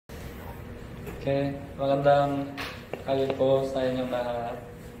Okay, magandang gabi po sa inyong lahat.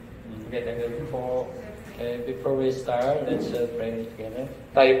 Magandang gabi po. Okay, before we start, let's pray together.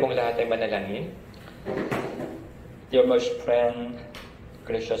 Tayo pong lahat ay manalangin. Dear most friend,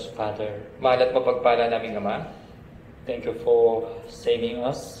 gracious Father, Mahal at mapagpala naming Ama, thank you for saving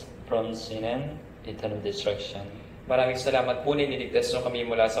us from sin and eternal destruction. maraming salamat po na iniligtas nyo kami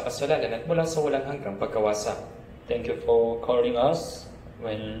mula sa kasalanan at mula sa walang hanggang pagkawasa. Thank you for calling us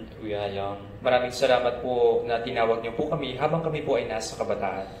when we are young. Maraming salamat po na tinawag niyo po kami habang kami po ay nasa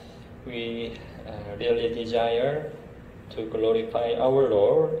kabataan. We really desire to glorify our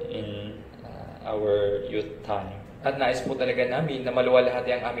Lord in our youth time. At nais po talaga namin na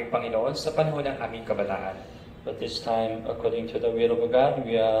maluwalhati ang aming Panginoon sa panahon ng aming kabataan. But this time, according to the will of God,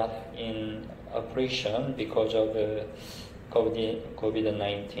 we are in affliction because of the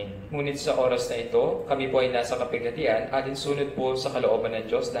COVID-19. Ngunit sa oras na ito, kami po ay nasa kapighatian alinsunod po sa kalooban ng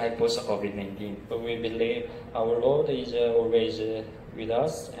Diyos dahil po sa COVID-19. But we believe our Lord is always with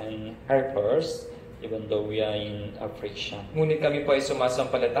us and help us even though we are in affliction. Ngunit kami po ay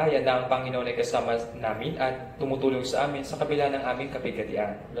sumasampalataya na ang Panginoon ay kasama namin at tumutulong sa amin sa kabila ng aming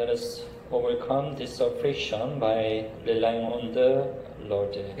kapighatian. Let us overcome this affliction by relying on the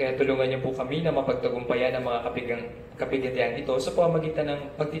Lord. Kaya tulungan niyo po kami na mapagtagumpayan ang mga kapighatian ito sa pamamagitan ng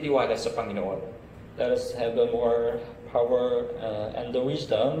pagtitiwala sa Panginoon. Let us have more power and the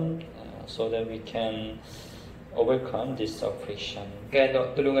wisdom so that we can overcome this affliction. Kaya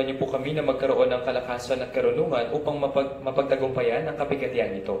tulungan niyo po kami na magkaroon ng kalakasan at karunungan upang mapagtagumpayan ang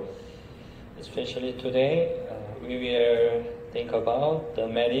kapighatian ito. Especially today, we will think about the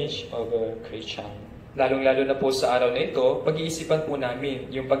marriage of a Christian. Lalong-lalo na po sa araw na ito, pag-iisipan po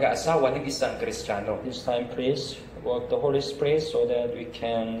namin yung pag-aasawa ng isang Kristiyano. This time, please work the Holy Spirit so that we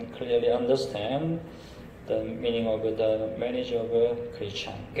can clearly understand the meaning of the marriage of a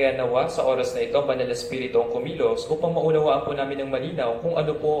Christian. Kaya nawa, sa oras na ito, Banal na Espiritu ang kumilos upang maunawaan po namin ng malinaw kung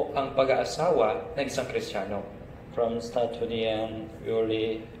ano po ang pag-aasawa ng isang Kristiyano. From start to the end, we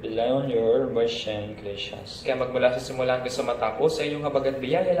only rely on your mercy and gracious. Kaya magmula sa simula hanggang sa matapos, sa inyong habag at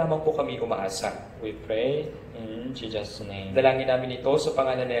biyaya lamang po kami umaasa. We pray in Jesus' name. Dalangin namin ito sa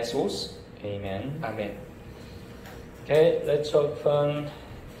pangalan ni Jesus. Amen. Amen. Okay, let's open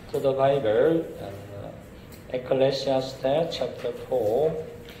to the Bible. Ecclesiastes chapter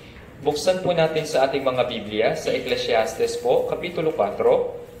 4. Buksan po natin sa ating mga Biblia sa Ecclesiastes po, Kapitulo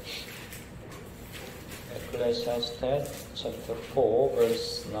 4. Ecclesiastes chapter 4,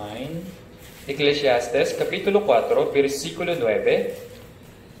 verse 9. Ecclesiastes, Kapitulo 4, versikulo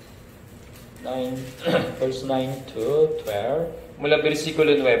 9. Verse 9 to 12. Mula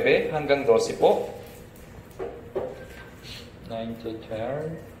versikulo 9 hanggang 12 po. 9 to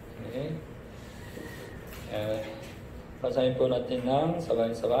 12. Okay. Basahin po natin ng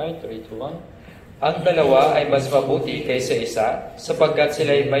sabay-sabay. 3 to 1. Ang dalawa ay mas mabuti kaysa isa, sapagkat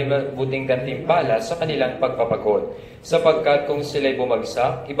sila'y may mabuting gantimpala sa kanilang pagpapagod. Sapagkat kung sila'y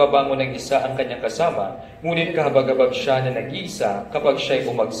bumagsak, ibabangon ng isa ang kanyang kasama, ngunit kahabag-habag siya na nag-iisa kapag siya'y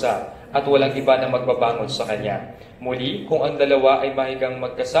bumagsak, at walang iba na magbabangon sa kanya. Muli, kung ang dalawa ay mahigang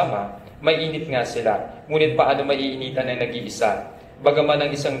magkasama, may init nga sila, ngunit paano maiinitan ng nag-iisa? Bagaman ang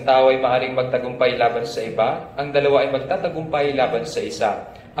isang tao ay maaaring magtagumpay laban sa iba, ang dalawa ay magtatagumpay laban sa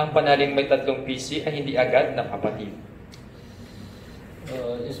isa. Ang panaling may tatlong pisi ay hindi agad na kapatid.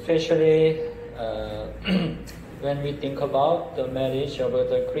 Especially when we think about the marriage of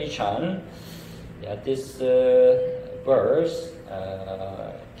the Christian, this verse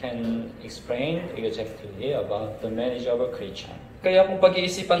can explain exactly about the marriage of a Christian. Kaya kung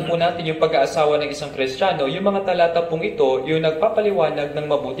pag-iisipan po natin yung pag-aasawa ng isang Kristiyano, yung mga talata pong ito, yung nagpapaliwanag ng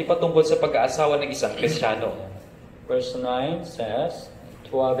mabuti patungkol sa pag-aasawa ng isang Kristiyano. Verse 9 says,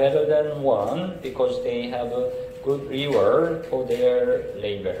 "Two are better than one because they have a good reward for their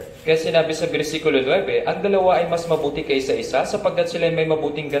labor." Kaya sinabi sa versikulo 9, ang dalawa ay mas mabuti kaysa isa sapagkat sila ay may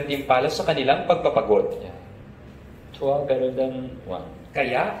mabuting gantimpala sa kanilang pagpapagod. Two are better than one.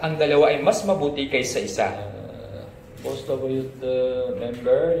 Kaya ang dalawa ay mas mabuti kaysa isa. Most of you, the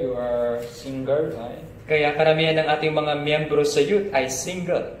member, you are single, right? Kaya karamihan ng ating mga miyembro sa youth ay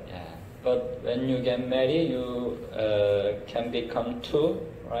single. But when you get married, you can become two,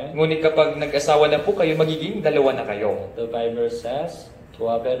 right? Ngunit kapag nag-asawa na po kayo, magiging dalawa na kayo. The Bible says, two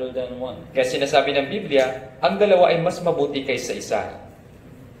are better than one. Kaya sinasabi ng Biblia, ang dalawa ay mas mabuti kaysa isa.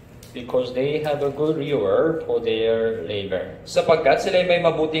 Because they have a good reward for their labor. Sapagkat sila ay may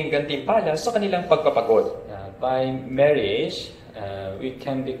mabuting gantimpala sa kanilang pagpapagod. By marriage, we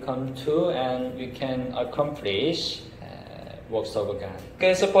can become two and we can accomplish works of God.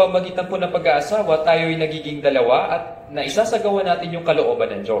 Kaya sa pamamagitan po ng pag-aasawa, tayo ay nagiging dalawa at na isasagawa natin yung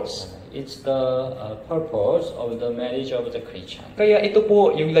kalooban ng Diyos. It's the purpose of the marriage of the Christian. Kaya ito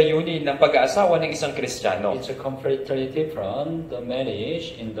po yung layunin ng pag-aasawa ng isang Kristiyano. It's completely different the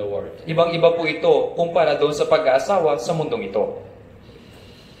marriage in the world. Ibang-iba po ito kumpara doon sa pag-aasawa sa mundong ito.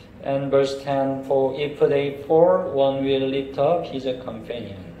 And verse 10, for if they fall, one will lift up his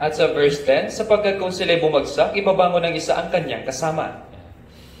companion. At sa verse 10, sapagkat kung sila'y bumagsak, ibabangon ng isa ang kanyang kasama.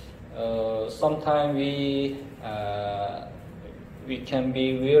 Sometimes we can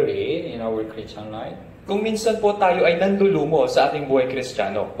be weary in our Christian life. Kung minsan po tayo ay nandulumo sa ating buhay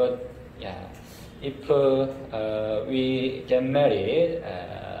Kristiyano. But if we get married,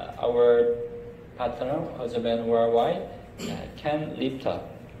 our partner, husband or wife, can lift up.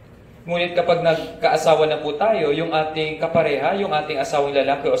 Ngunit kapag nagkaasawa na po tayo, yung ating kapareha, yung ating asawang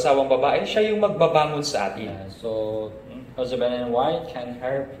lalaki o asawang babae, siya yung magbabangon sa atin. So husband and wife can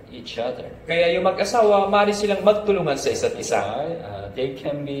help each other. Kaya yung mag-asawa, maaari silang magtulungan sa isa't isa. They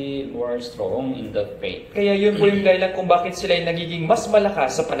can be more strong in the faith. Kaya yun po yung dahilan kung bakit sila ay nagiging mas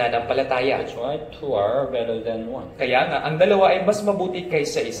malakas sa pananampalataya. That's why two are better than one. Kaya nga, ang dalawa ay mas mabuti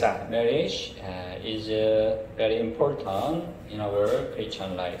kaysa isa. Marriage is very important in our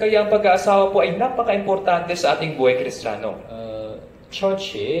Christian life. Kaya ang pag-aasawa po ay napaka-importante sa ating buhay Kristiyano.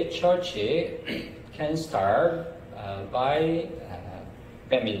 Church can start by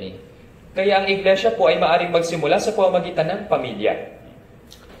family. Kaya ang iglesia po ay maaring magsimula sa pamamagitan ng pamilya.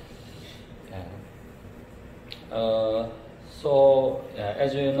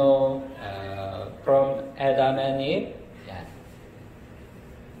 As you know, from Adam and Eve,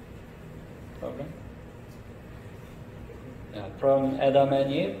 from Adam and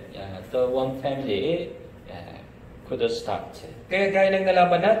Eve, the one family could start. Kaya gaya ng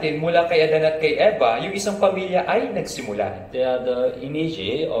nalaman natin, mula kay Adan at kay Eva, yung isang pamilya ay nagsimula. They are the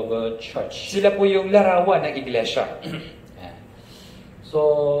image of a church. Sila po yung larawan ng iglesia.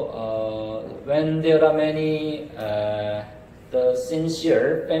 When there are many the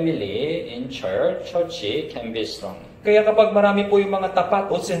sincere family in church can be strong. Kaya kapag marami po yung mga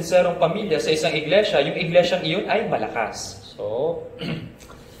tapat o sinserong pamilya sa isang iglesia, yung iglesyang iyon ay malakas. So,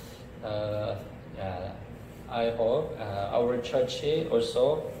 I hope our church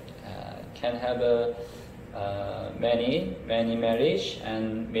also can have many marriage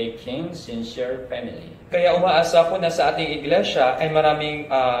and making sincere family. Kaya umaasa ko na sa ating iglesia ay maraming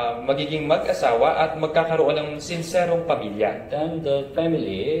magiging mag-asawa at magkakaroon ng sinserong pamilya. Then the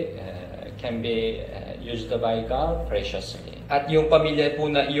family can be used by God preciously. At yung pamilya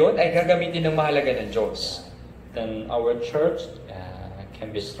po na iyon ay gagamitin ng mahalaga ng Diyos. Then our church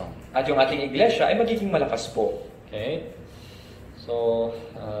can be strong. At yung ating iglesia ay magiging malakas po. Okay. So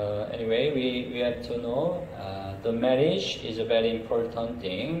anyway, we have to know the marriage is a very important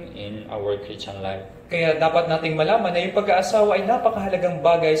thing in our Christian life. Kaya dapat nating malaman na yung pag-aasawa ay napakahalagang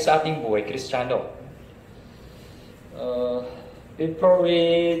bagay sa ating buhay Kristiyano. Before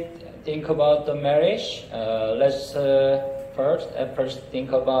we think about the marriage, let's first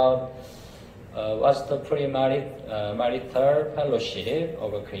think about what's the premarital fellowship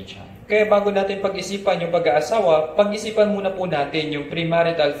of a Christian. Kaya bago natin pag-isipan yung pag-aasawa, pag-isipan muna po natin yung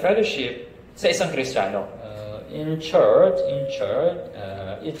premarital fellowship sa isang Kristiyano. In church,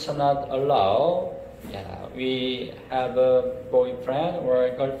 it's not allowed. We have a boyfriend or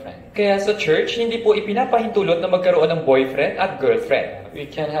a girlfriend. Kaya sa church, hindi po ipinapahintulot na magkaroon ng boyfriend at girlfriend.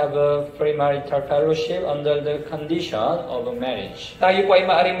 We can have a premarital fellowship under the condition of a marriage. Tayo po ay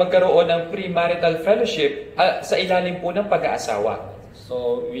maaaring magkaroon ng premarital fellowship sa ilalim po ng pag-aasawa.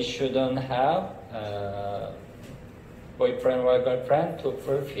 So we shouldn't have boyfriend or girlfriend to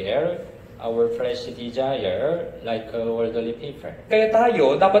fulfill our flesh desire like worldly people. Kaya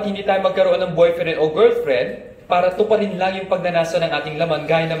tayo, dapat hindi tayo magkaroon ng boyfriend o girlfriend para tuparin lang yung pagnanasa ng ating laman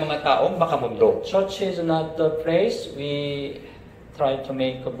gaya ng mga taong makamundo. Church is not the place we try to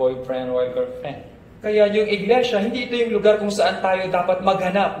make a boyfriend or girlfriend. Kaya yung iglesia, hindi ito yung lugar kung saan tayo dapat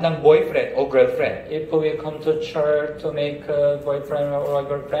maghanap ng boyfriend o girlfriend. If we come to church to make a boyfriend or a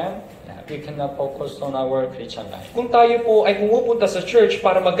girlfriend, we cannot focus on our Christian life. Kung tayo po ay pumupunta sa church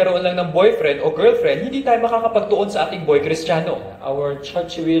para magkaroon lang ng boyfriend o girlfriend, hindi tayo makakapagtuon sa ating buhay Kristiyano. Our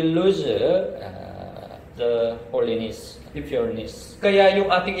church will lose the holiness, the pureness. Kaya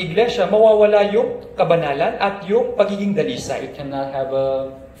yung ating iglesia, mawawala yung kabanalan at yung pagiging dalisay. We cannot have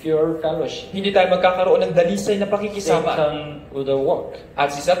a pure fellowship. Hindi tayo magkakaroon ng dalisay na pakikisama. Satan would work.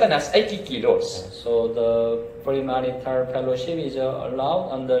 At si Satanas ay kikilos. So the premarital fellowship is allowed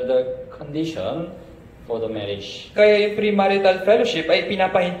under the condition for the marriage. Kaya yung premarital fellowship ay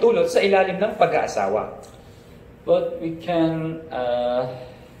pinapahintulot sa ilalim ng pag-aasawa. But we can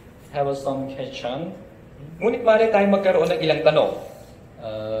have some question. Ngunit maaari tayong magkaroon ng ilang tanong.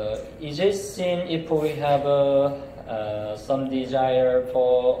 Is it sin if we have some desire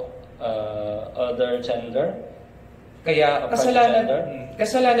for other gender? Kaya Opposite gender?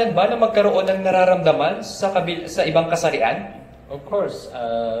 kasalanan ba na magkaroon ng nararamdaman sa ibang kasarian? Of course,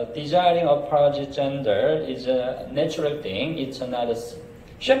 desiring opposite gender is a natural thing. It's not a sin.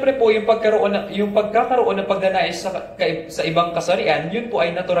 Siyempre po, yung pagkakaroon ng pagnanais sa ibang kasarian, yun po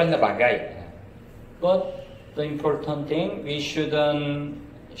ay natural na bagay. But the important thing, we shouldn't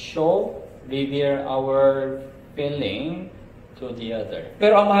reveal our feeling to the other.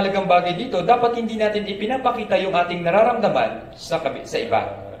 Pero ang mahalagang bagay dito, dapat hindi natin ipinapakita yung ating nararamdaman sa iba.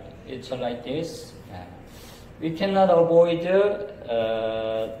 It's like this. We cannot avoid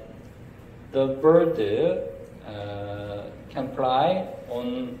the bird can fly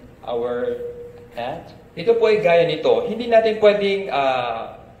on our head. Ito po ay gaya nito. Hindi natin pwedeng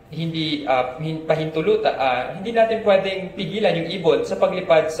hindi natin pwedeng pigilan yung ibon sa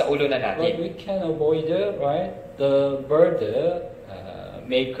paglipad sa ulo na natin. But we can avoid right? The bird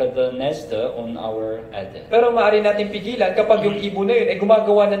make the nest on our head. Pero maaari natin pigilan kapag yung ibon na yun ay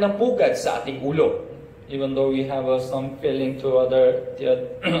gumagawa na ng pugad sa ating ulo. Even though we have some feeling to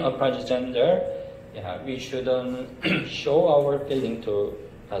the opposite gender, we shouldn't show our feeling to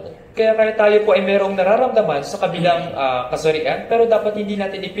other. Kaya tayo po ay merong nararamdaman sa kabilang kasarian, pero dapat hindi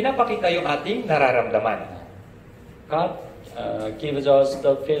natin ipinapakita yung ating nararamdaman. God gives us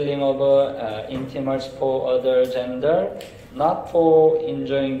the feeling of intimacy for other gender, not for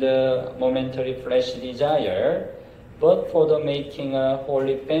enjoying the momentary flesh desire, but for the making a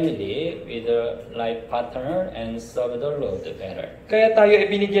holy family with a life partner and serve the Lord better. Kaya tayo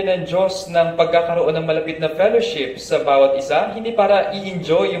ay binigyan ng Diyos ng pagkakaroon ng malapit na fellowship sa bawat isa, hindi para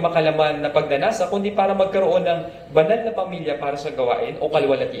i-enjoy yung makalaman na pagdanasa, kundi para magkaroon ng banal na pamilya para sa gawain o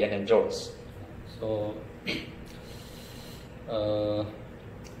kalwalatian ng Diyos. So,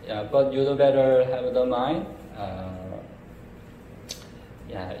 but you better have the mind.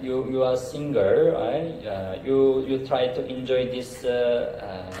 You are singer, right? You try to enjoy this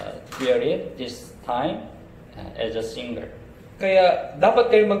period, this time, as a singer. Kaya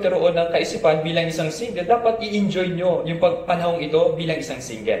dapat kayo magkaroon ng kaisipan bilang isang single. Dapat i-enjoy nyo yung panahong ito bilang isang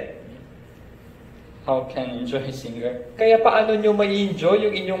single. How can enjoy singer? Kaya paano nyo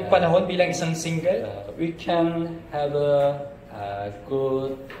mai-enjoy yung inyong panahon bilang isang single? We can have a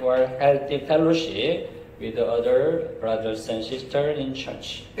good or healthy fellowship with the other brothers and sisters in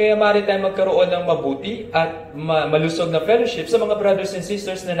church. Kaya maaari tayong magkaroon ng mabuti at malusog na fellowship sa mga brothers and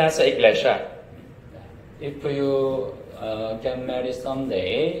sisters na nasa iglesia. If you get married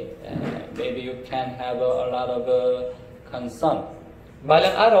someday, maybe you can have a lot of concern.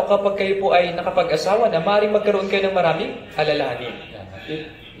 Balang araw, kapag kayo po ay nakapag-asawa na, maaaring magkaroon kayo ng maraming alalahanin.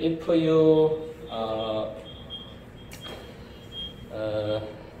 If you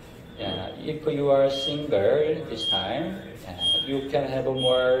if you are single this time, you can have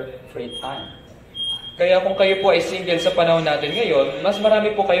more free time. Kaya kung kayo po ay single sa panahon natin ngayon, mas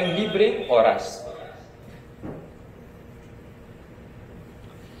marami po kayong libreng oras.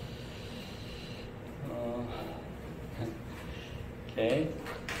 Okay.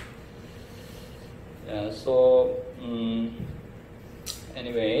 So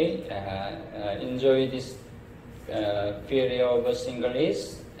anyway, enjoy this period of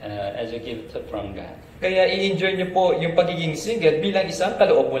singleness as a gift from God. Kaya i-enjoy niyo po yung pagiging single bilang isang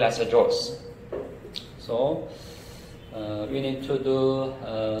kaloob mula sa Diyos. So, we need to do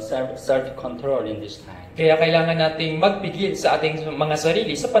self-control in this time. Kaya kailangan nating magpigil sa ating mga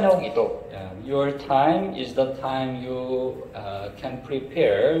sarili sa panahong ito. Your time is the time you can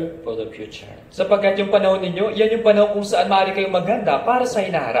prepare for the future. Sapagkat yung panahon ninyo, yan yung panahon kung saan maaari kayong maghanda para sa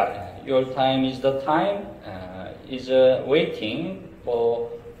hinaharap. Your time is the time is waiting for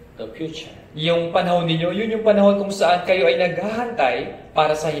the future. Yung panahon ninyo, yun yung panahon kung saan kayo ay naghahantay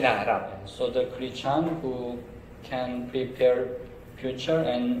para sa hinaharap. So the Christian who can prepare future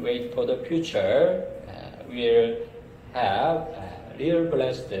and wait for the future will have real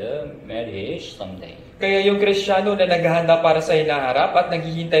blessed marriage someday. Kaya yung Kristiyano na naghahanda para sa hinaharap at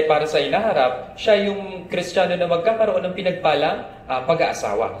naghihintay para sa hinaharap, siya yung Kristiyano na magkakaroon ng pinagpalang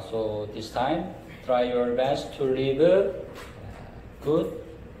pag-aasawa. So this time, try your best to live good,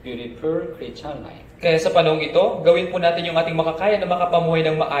 beautiful Christian life. Kaya sa panahong ito, gawin po natin yung ating makakaya na makapamuhay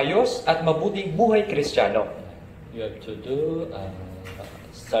ng maayos at mabuting buhay Kristiyano. You have to do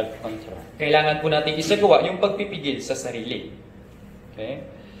self-control. Kailangan po natin isagawa yung pagpipigil sa sarili. Okay.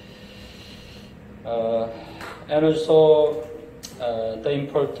 And also, the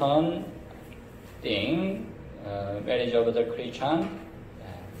important thing, marriage of the Christian,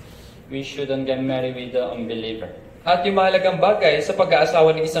 we shouldn't get married with the unbeliever. At yung mahalagang bagay sa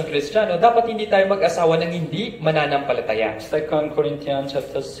pag-aasawa ng isang Kristiyano, dapat hindi tayo mag-asawa ng hindi mananampalataya. 2 Corinthians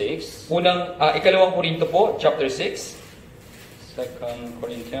chapter 6. Ikalawang Korinto po, chapter 6. 2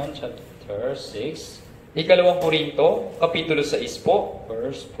 Corinthians chapter 6. Ikalawang Korinto, kapitulo 6 po.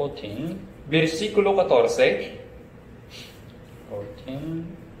 Verse 14. Versikulo 14.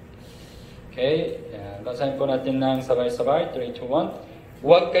 14. Okay, basahin po natin ng sabay-sabay. 3, 2, 1.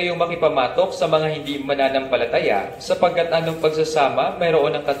 Huwag kayong makipamatok sa mga hindi mananampalataya, sapagkat anong pagsasama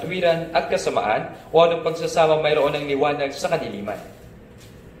mayroon ng katwiran at kasamaan, o anong pagsasama mayroon ng liwanag sa kadiliman.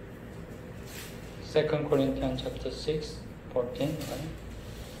 2 Corinthians chapter 6, 14.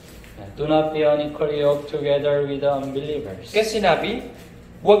 Right? Do not be unequally yoked together with the unbelievers. Kaya sinabi,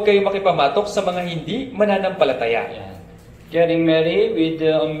 huwag kayong makipamatok sa mga hindi mananampalataya. Yeah. Getting married with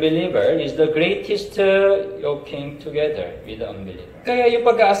the unbeliever is the greatest yoking together with the unbeliever. Kaya yung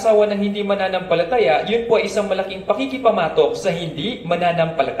pag-aasawa ng hindi mananampalataya, yun po ay isang malaking pakikipamatok sa hindi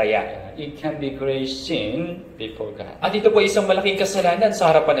mananampalataya. It can be great sin before God. At ito po ay isang malaking kasalanan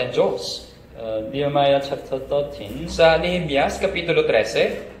sa harapan ng Diyos. Nehemiah chapter 13. Sa Nehemias, kapitulo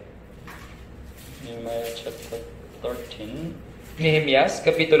 13. Nehemiah chapter 13. Nehemias,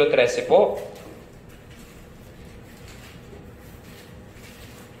 kapitulo 13 po.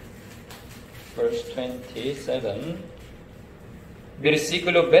 Verse 27.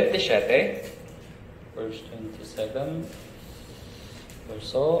 Versikulo 27. Verse 27.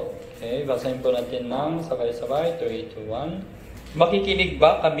 Also, okay, basahin po natin ng sabay-sabay. 3, 2, 1. Makikinig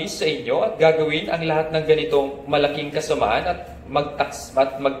ba kami sa inyo at gagawin ang lahat ng ganitong malaking kasamaan at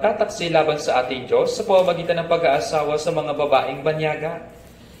magtataksi laban sa ating Diyos sa pamamagitan ng pag-aasawa sa mga babaeng banyaga?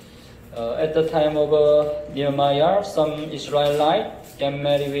 At the time of Nehemiah, some Israelite get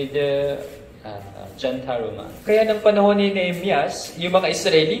married with Gentile woman. Kaya ng panahon ni Nehemias, yung mga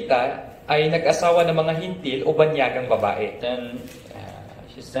Israelita ay nag-asawa ng mga hintil o banyagang babae. Then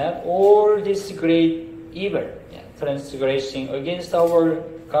he said, all this great evil, transgressing against our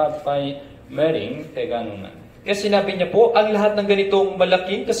God by marrying pagan women. Kaya sinabi niya po, ang lahat ng ganitong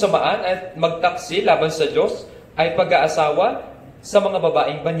malaking kasamaan at magtaksi laban sa Diyos ay pag-aasawa sa mga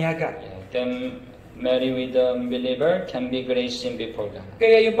babaeng banyaga. Then marry with a believer can be great sin before God.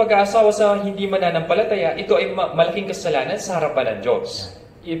 Kaya yung pag-aasawa sa hindi mananampalataya, ito ay malaking kasalanan sa harapan ng Diyos.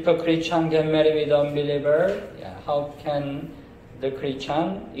 If a Christian get married with a unbeliever, how can the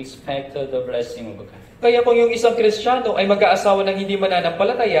Christian expect the blessing of God? Kaya kung yung isang Kristiyano ay mag-aasawa ng hindi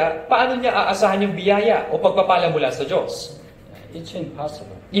mananampalataya, paano niya aasahan yung biyaya o pagpapala mula sa Diyos? It's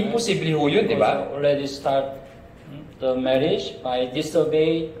impossible. Imposible ho yun, di ba? Already start the marriage by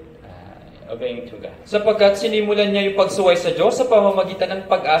obeying to God. Sapagkat sinimulan niya yung pagsuway sa Diyos sa pamamagitan ng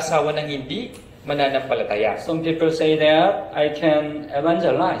pag-aasawa ng hindi mananampalataya. Some people say that I can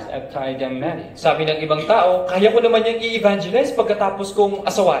evangelize after I get married. Sabi ng ibang tao, kaya ko naman yung i-evangelize pagkatapos kong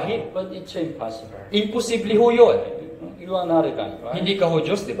asawahin. But it's impossible. Imposible ho yun. You are not a God, right? Hindi ka ho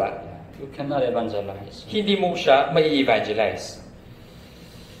Diyos, di ba? You cannot evangelize. Hindi mo siya mai-evangelize.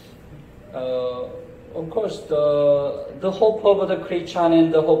 Of course, the hope of the Christian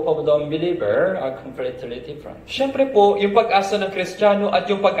and the hope of the unbeliever are completely different. Siyempre po, yung pag-asa ng Kristiyano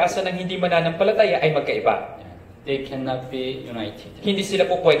at yung pag-asa ng hindi mananampalataya ay magkaiba. They cannot be united. Hindi sila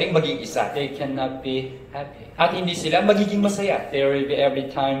po pwedeng maging isa. They cannot be happy. At hindi sila magiging masaya. They will be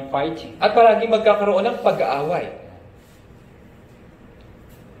every time fighting. At palagi magkakaroon ng pag-aaway.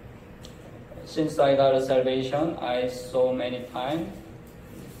 Since I got a salvation, I saw many times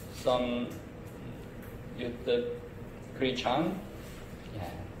some the Christian,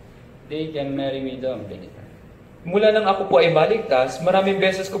 they get married with the unbeliever. Mula nang ako po ay maligtas, maraming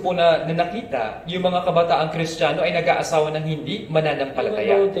beses ko po na nakita yung mga kabataang Kristiyano ay nag-aasawa ng hindi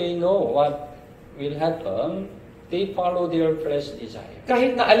mananampalataya. Even though they know what will happen, they follow their flesh desire.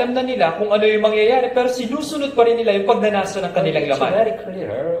 Kahit na alam na nila kung ano yung mangyayari, pero sinusunod pa rin nila yung pagnanasa ng kanilang laman. It's very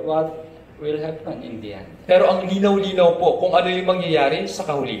clear what will happen in the end. Pero ang linaw-linaw po kung ano yung mangyayari sa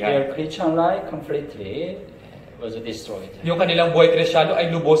kahulihan. Their Christian life completely was destroyed. Yung kanilang buhay Kristiyano ay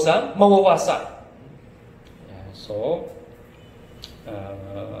lubosang mawawasak. So,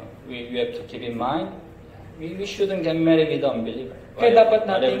 we have to keep in mind, we shouldn't get married with unbeliever. Kaya dapat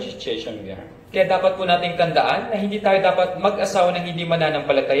natin, situation we are. Kaya dapat po nating tandaan na hindi tayo dapat mag-asawa ng hindi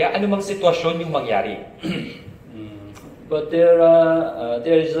mananampalataya anumang sitwasyon yung mangyari. But there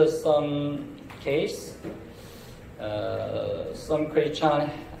is some case, some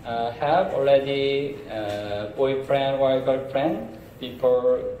Christian have already boyfriend or girlfriend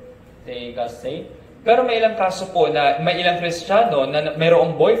before they got saved. Pero may ilang kaso po na may ilang Kristiyano na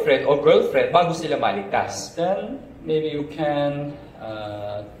mayroong boyfriend o girlfriend bago sila maligtas. Then maybe you can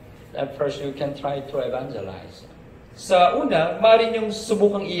At first, you can try to evangelize. Sa una, maaari niyong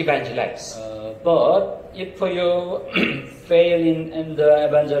subukang i-evangelize. But if you fail in the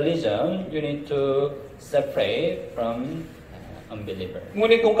evangelism, you need to separate from unbeliever.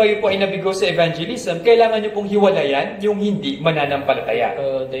 Ngunit kung kayo po ay nabigo sa evangelism, kailangan niyo pong hiwalayan yung hindi mananampalataya.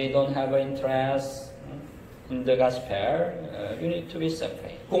 They don't have interest in the gospel, you need to be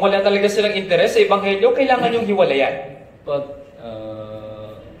separate. Kung wala talaga silang interes sa ebanghelyo, kailangan niyong hiwalayan. But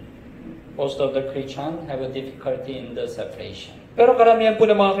most of the Christians have a difficulty in the separation. Pero karamihan po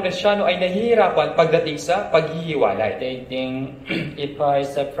ng mga Kristiyano ay nahihirapan pagdating sa paghihiwalay. They think, if I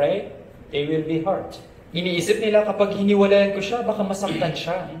separate, they will be hurt. Iniisip nila kapag hiniwalayan ko siya, baka masaktan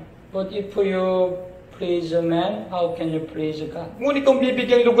siya. But if you please a man, how can you please God? Ngunit kung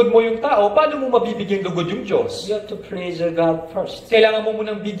bibigyang lugod mo yung tao, paano mo mabibigyang lugod yung Diyos? You have to please God first. Kailangan mo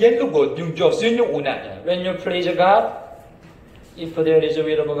munang bigyan lugod yung Diyos. Yun yung una. When you please God, if there is a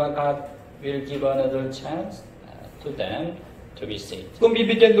will of God, God will give another chance to them to be saved. Kung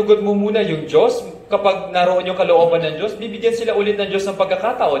bibigyan lugod mo muna yung Diyos, kapag naroon yung kalooban ng Diyos, bibigyan sila ulit ng Diyos ng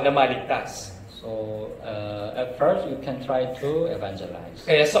pagkakataon na maligtas. So, at first, you can try to evangelize.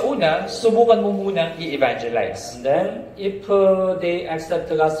 Kaya sa una, subukan mo muna i-evangelize. And then, if they accept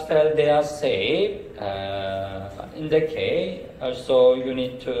the gospel, they are saved. In that case, also you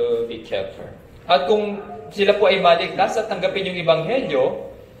need to be careful. At kung sila po ay maligtas at tanggapin yung ebanghelyo,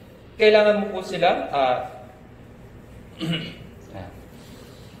 kailangan mo po sila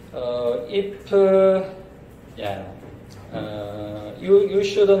you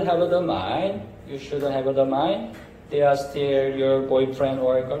shouldn't have the mind. You shouldn't have the mind. They are still your boyfriend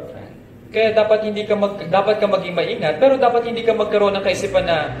or girlfriend. Kaya dapat ka maging maingat, pero dapat hindi ka magkaroon ng kaisipan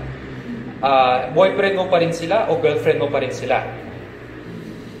na boyfriend mo pa rin sila o girlfriend mo pa rin sila.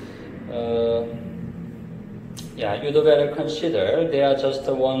 You'd better consider they are just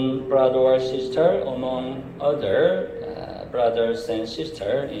one brother or sister among other brothers and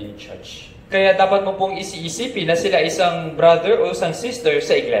sisters in church. Kaya dapat mo pong isipin na sila isang brother o isang sister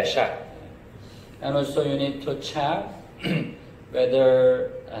sa iglesia. And also you need to check whether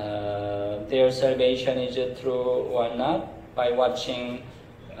their salvation is true or not by watching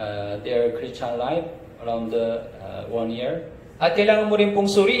their Christian life around 1 year. At kailangan mo rin pong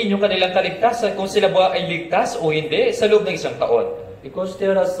suriin yung kanilang kaligtasan kung sila ba ay ligtas o hindi sa loob ng isang taon. Because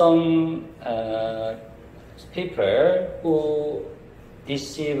there are some people who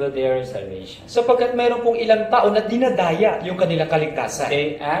deceive their salvation. Sapagkat mayroon pong ilang tao na dinadaya yung kanilang kaligtasan.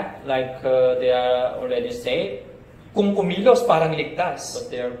 They act like they are already saved. Kung kumilos, parang ligtas. But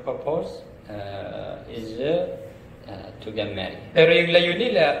their purpose is to get married. Pero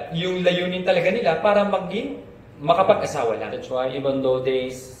yung layunin talaga nila para maging makapag-asawa lang. That's why even though they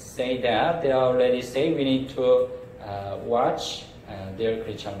say that they are already saved, we need to watch their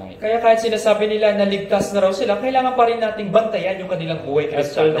Christian life. Kaya kahit sinasabi nila na ligtas na raw sila, kailangan pa rin nating bantayan yung kanilang buhay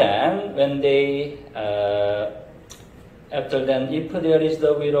Kristiyano. After then, if there is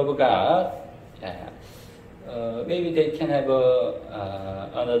the will of God, maybe they can have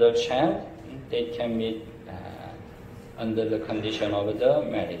another chance. They can meet under the condition of the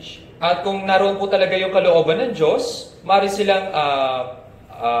marriage. At kung naroon po talaga yung kalooban ng Diyos, maaari silang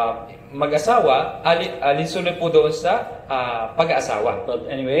mag-asawa, alinsunod po doon sa pag-aasawa. But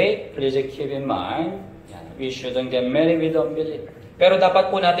anyway, please keep in mind, we shouldn't get married with unbelief. Pero dapat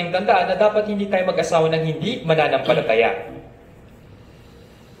po nating tandaan na dapat hindi tayo mag-asawa ng hindi mananampalataya.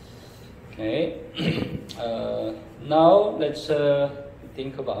 Okay. Now let's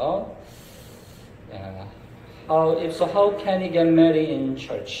think about how can you get married in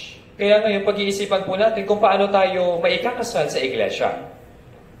church? Kaya ngayon pag-iisipan po natin kung paano tayo maikakasal sa iglesia.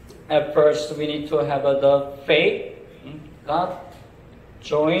 At first, we need to have the faith. God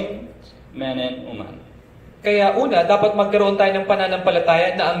joined man and woman. Kaya una, dapat magkaroon tayo ng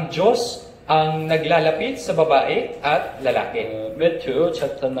pananampalataya na ang Diyos ang naglalapit sa babae at lalaki. Matthew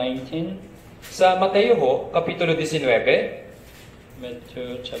chapter 19. Sa Mateo ho, Kapitulo 19.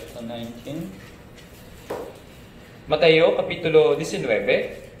 Matthew chapter 19. Mateo, Kapitulo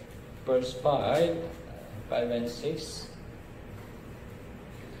 19. Verse 5 and 6.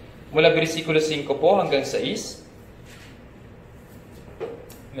 Mula versikulo 5 po hanggang 6.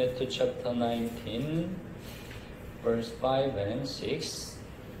 Matthew chapter 19, verse 5 and 6.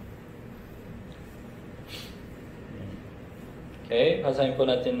 Okay, basahin po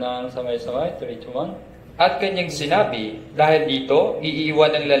natin ng sabay-sabay. 3, 2, 1. At kanyang sinabi, dahil dito,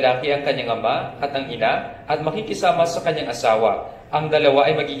 iiwan ng lalaki ang kanyang ama at ang ina at makikisama sa kanyang asawa. Ang dalawa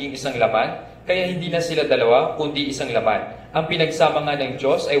ay magiging isang laman, kaya hindi na sila dalawa, kundi isang laman. Ang pinagsama nga ng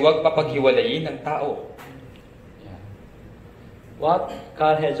Diyos ay huwag papaghiwalayin ng tao. what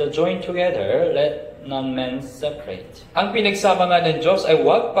God has joined together, let none man separate. Ang pinagsama nga ng Diyos ay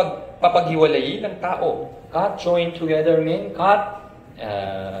huwag papaghiwalayin ng tao. God joined together means God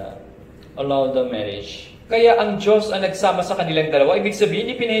allowed the marriage. Kaya ang Diyos ang nagsama sa kanilang dalawa, ibig sabihin,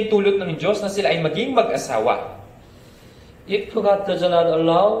 ipinahintulot ng Diyos na sila ay maging mag-asawa. If God does not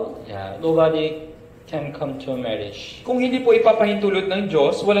allow, nobody can come to marriage. Kung hindi po ipapahintulot ng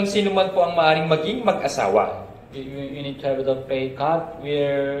Diyos, walang sino man po ang maaaring maging mag-asawa. We need to have the faith God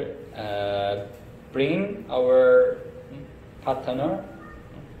will bring our partner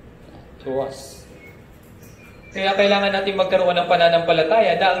to us. Kaya kailangan natin magkaroon ng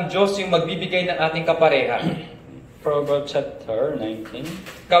pananampalataya na ang Diyos yung magbibigay ng ating kapareha. Proverbs chapter 19.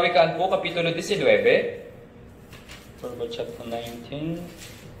 Kawikaan po, Kapitulo 19. Proverbs chapter 19,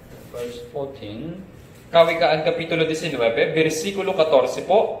 verse 14. Kawikaan, Kapitulo 19, versikulo 14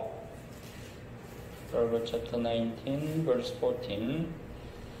 po. Proverbs chapter 19, verse 14.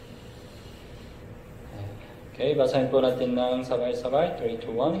 Okay, basahin po natin ng sabay-sabay. 3,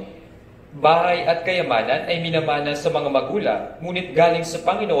 2, 1. Bahay at kayamanan ay minamana sa mga magulang, ngunit galing sa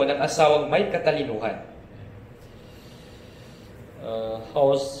Panginoon ang asawang may katalinuhan.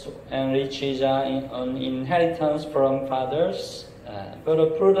 House and riches are an inheritance from fathers, but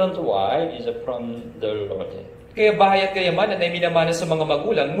a prudent wife is from the Lord. Kaya bahay at kayamanan ay minamana sa mga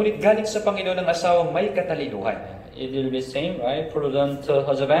magulang, ngunit galing sa Panginoon ang asawang may katalinuhan. It will be same, right? Prudent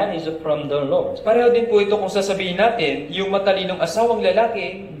husband is from the Lord. Pareho din po ito kung sasabihin natin, yung matalinong asawang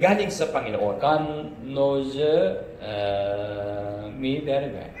lalaki galing sa Panginoon. God knows me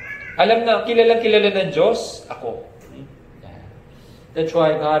very well. Alam na, kilalang-kilala ng Diyos, ako. That's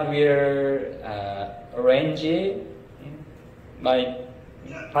why God will arrange my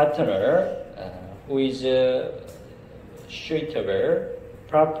partner who is suitable,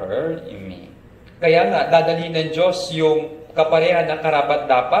 proper in me. Kaya nga, dadalhin ng Diyos yung kapareha na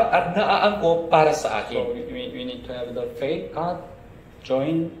karapat-dapat at naaangkop para sa akin. So we need to have the faith, God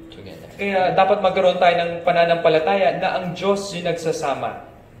join together. Kaya dapat magkaroon tayo ng pananampalataya na ang Diyos yung nagsasama.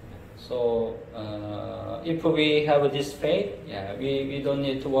 So if we have this faith, we don't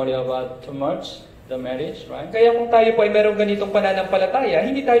need to worry about too much the marriage, right? Kaya kung tayo po ay merong ganitong pananampalataya,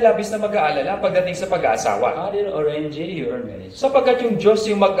 hindi tayo labis na mag-aalala pagdating sa pag-aasawa. God will arrange your marriage. Sapagkat yung Diyos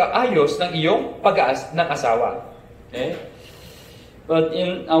yung mag-aayos ng iyong ng asawa. Okay? But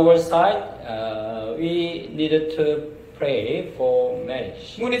in our side, we needed to pray for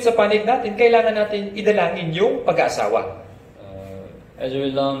marriage. Ngunit sa panig natin, kailangan natin idalangin yung pag-aasawa. As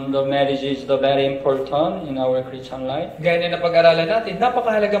we learn, the marriage is the very important in our Christian life. Gaya na napag-aralan natin,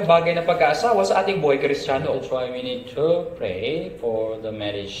 napakahalagang bagay ng pag-aasawa sa ating buhay Kristiyano. That's why we need to pray for the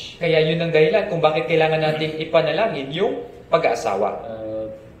marriage. Kaya yun ang dahilan kung bakit kailangan natin ipanalangin yung pag-aasawa.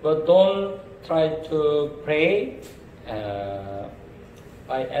 But don't try to pray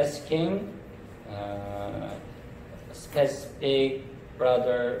by asking specific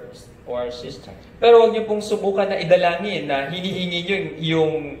brother or sister. Pero huwag niyo pong subukan na idalangin na hinihingi niyo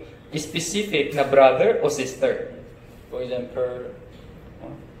yung specific na brother o sister. For example,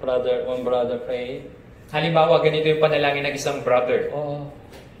 one brother pray, halimbawa, ganito yung panalangin ng isang brother. Oh,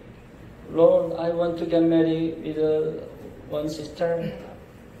 Lord, I want to get married with one sister.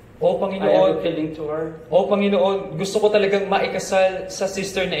 O I have Panginoon, a feeling to her. O Panginoon, gusto ko talagang maikasal sa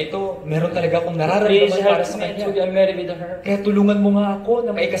sister na ito. Meron talaga akong Please nararamdaman para help sa me kanya. to get married with her. Kaya tulungan mo nga ako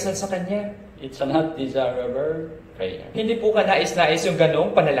na maikasal sa kanya. It's not desirable prayer. Hindi po ka nais-nais yung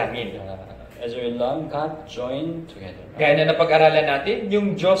ganong panalangin. As we learn, God join together. Gaya na napag-aralan natin,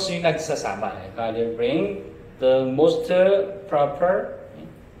 yung Diyos yung nagsasama. God will bring the most proper,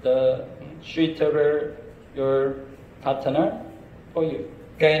 the suitable your partner for you.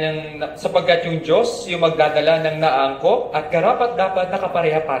 Kaya sapagkat yung Diyos yung magdadala ng naangkop at karapat-dapat na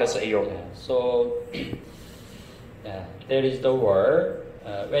kapareha para sa iyo. So, there is the word.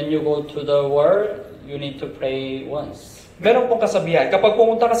 When you go to the word, you need to pray once. Meron pong kasabihan, kapag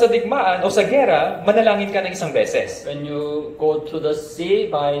pumunta ka sa digmaan o sa gera, manalangin ka ng isang beses. When you go to the sea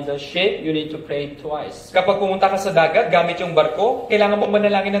by the ship, you need to pray twice. Kapag pumunta ka sa dagat gamit yung barko, kailangan mong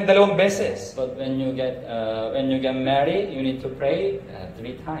manalangin ng 2 beses. But when you get married, you need to pray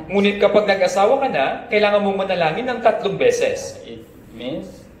 3 times. Ngunit kapag nag-asawa ka na, kailangan mong manalangin ng 3 beses. It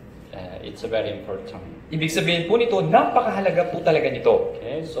means it's very important. Ibig sabihin po nito, napakahalaga po talaga nito.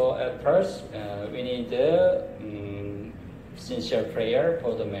 Okay, so at first, we need sincere prayer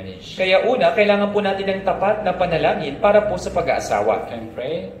for the marriage. Kaya una, kailangan po natin ng tapat na panalangin para po sa pag-aasawa. You can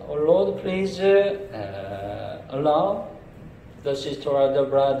pray, oh Lord, please allow the sister or the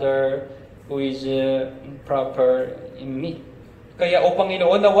brother who is proper in me. Kaya, O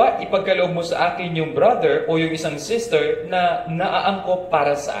Panginoon, nawa, ipagkaloob mo sa akin yung brother o yung isang sister na naaangkop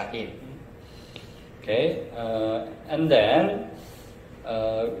para sa akin. Okay, and then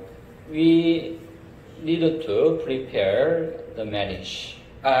we needed to prepare the marriage.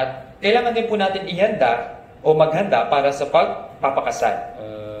 At kailangan din po natin ihanda o maghanda para sa pagpapakasal.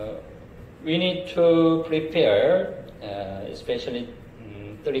 We need to prepare, especially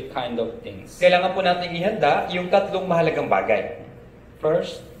three kind of things. Kailangan po natin ihanda yung tatlong mahalagang bagay.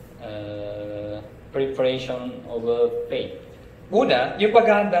 First, preparation of faith. Una, yung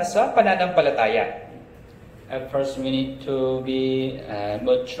paghahanda sa pananampalataya. At first, we need to be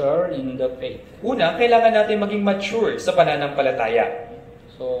mature in the faith. Una, kailangan natin maging mature sa pananampalataya.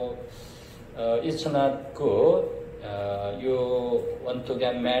 So, it's not good. You want to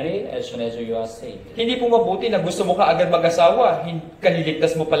get married as soon as you are saved. Hindi po mabuti na gusto mo kaagad mag-asawa,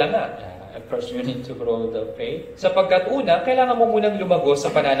 kaliligtas mo pala nga. At first, you need to grow the faith. Sapagkat una, kailangan mo munang lumago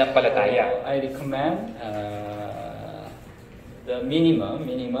sa pananampalataya. I recommend the minimum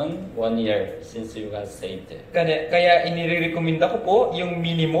 1 year since you got saved. Kaya inirekomenda ko po yung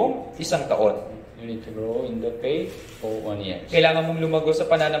minimum 1 taon. You need to grow in the faith for 1 year. Kailangan mong lumago sa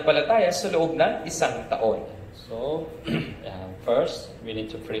pananampalataya sa loob ng 1 taon. So, first, we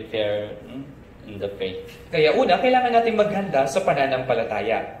need to prepare in the faith. Kaya una, kailangan nating maghanda sa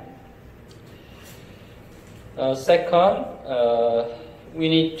pananampalataya. Second, we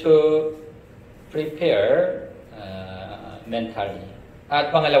need to prepare mentally.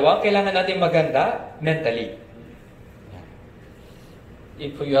 At pangalawa, kailangan nating maghanda mentally.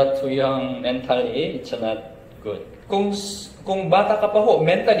 If you are too young mentally, it's not good. Kung bata ka pa ho,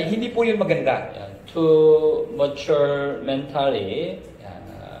 mentally, hindi po yun maganda. Too mature mentally,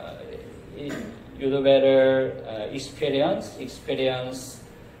 you'd better experience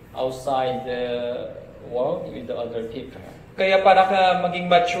outside the world with the other people. Kaya para ka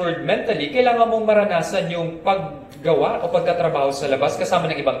maging matured mentally, kailangan mong maranasan yung paggawa o pagkatrabaho sa labas kasama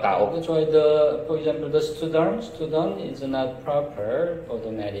ng ibang tao. That's why for example, the student is not proper for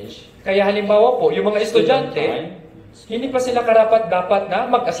the marriage. Kaya halimbawa po, yung mga estudyante, hindi pa sila karapat-dapat na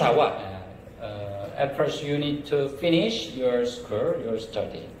mag-asawa. At first, you need to finish your school, your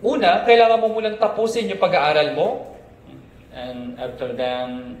study. Una, kailangan mo munang tapusin yung pag-aaral mo. And after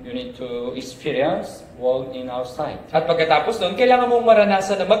then, you need to experience work in outside. At pagkatapos nun, kailangan mong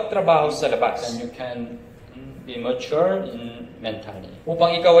maranasan na magtrabaho sa labas. And you can be mature mentally.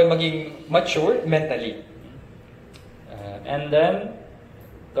 Upang ikaw ay maging mature mentally. And then,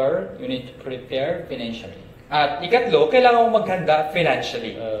 third, you need to prepare financially. At ikatlo, kailangan mong maghanda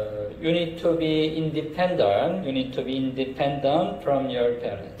financially. You need to be independent. You need to be independent from your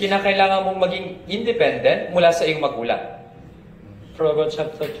parents. Kinakailangan mong maging independent mula sa iyong magulang. Proverbs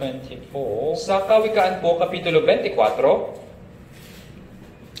chapter 24. Sa Kawikaan po, Kapitulo 24,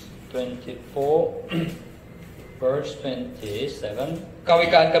 24, verse 27.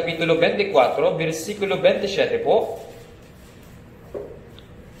 Kawikaan Kapitulo 24, versikulo 27 po.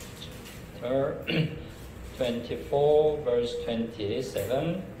 24, verse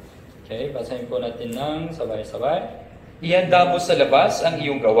 27. Okay, basahin po natin ng sabay-sabay. Ihanda mo sa labas ang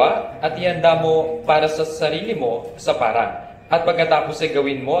iyong gawa at ihanda mo para sa sarili mo sa parang. At pagkatapos ay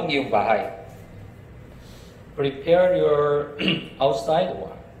gawin mo ang iyong bahay. Prepare your outside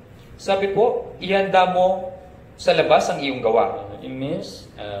work. Sabi po, ihanda mo sa labas ang iyong gawa. It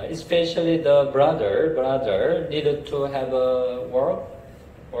means, especially the brother needed to have a work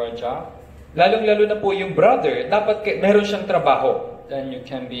or a job. Lalong-lalo na po yung brother, dapat meron siyang trabaho. Then you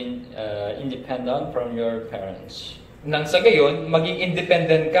can be independent from your parents. Nang sa gayon, maging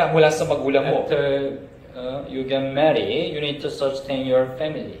independent ka mula sa magulang mo. After you get married, you need to sustain your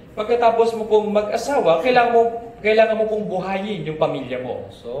family. Pagkatapos mo pong mag-asawa, kailangan mo pong buhayin yung pamilya mo.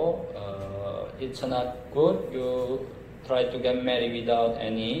 So, it's not good. You try to get married without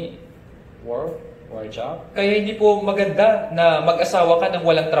any work or job. Kaya hindi po maganda na mag-asawa ka ng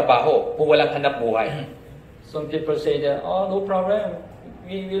walang trabaho o walang hanap buhay. Some people say that, oh, no problem.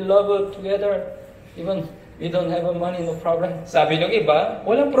 We love it together. Even we don't have money, no problem. Sabi ng iba,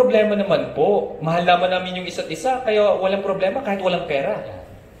 walang problema naman po. Mahal naman namin yung isa't isa, kaya walang problema kahit walang pera.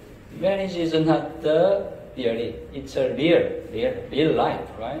 Marriage is not the theory. It's a real life,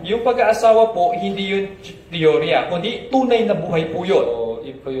 right? Yung pag-aasawa po, hindi yun teorya, kundi tunay na buhay po yun. So,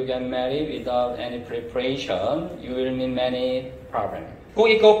 if you get married without any preparation, you will meet many problems. Kung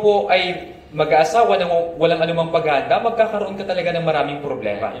ikaw po ay mag-aasawa ng walang anumang paghahanda, magkakaroon ka talaga ng maraming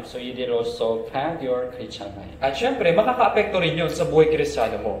problema. So it will also affect your Christian life. At syempre, makaka-apekto rin yun sa buhay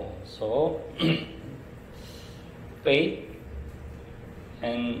Kristiyano mo. So, faith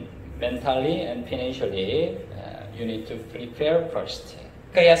and mentally and financially, you need to prepare first.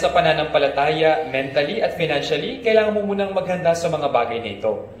 Kaya sa pananampalataya, mentally at financially, kailangan mo munang maghanda sa mga bagay na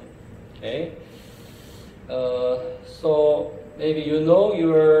ito. Okay? So maybe you know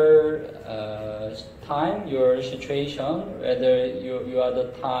your time, your situation, whether you are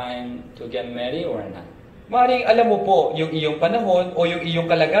the time to get married or not. Maaaring alam mo po yung iyong panahon o yung iyong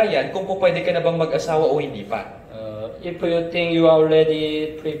kalagayan kung po pwede ka na bang mag-asawa o hindi pa. If you think you are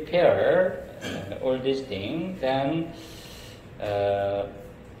already prepared all these things, then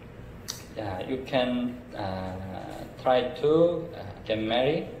you can try to get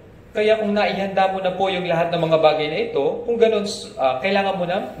married. Kaya kung naihanda mo na po yung lahat ng mga bagay na ito, kung ganun, kailangan mo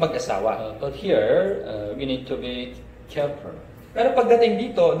na mag-asawa. But here, we need to be careful. Pero pagdating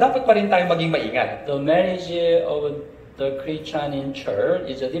dito, dapat pa rin tayo maging maingat. The marriage of the Christian in church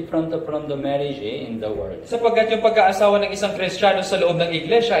is different from the marriage in the world. Sapagkat yung pag-aasawa ng isang Kristiyano sa loob ng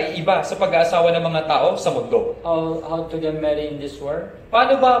iglesia ay iba sa pag-aasawa ng mga tao sa mundo. How to get married in this world?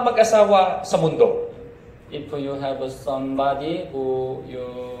 Paano ba mag-asawa sa mundo? If you have somebody who you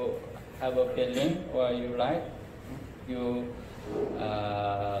have a feeling or you like, you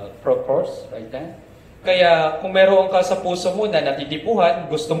propose like that. Kaya kung meron ka sa puso mo na natitipuhan,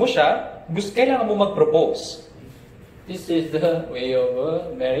 gusto mo siya, kailangan mo mag-propose. This is the way of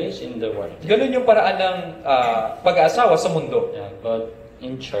marriage in the world. Ganun yung paraan ng pag-aasawa sa mundo. Yeah, but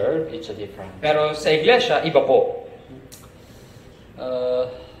in church, it's different. Pero sa iglesia, iba po.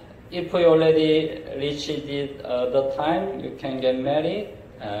 If we already reached the time, you can get married.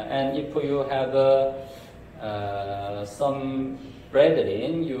 And if you have some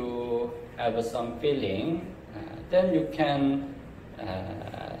brethren, you have some feeling, then you can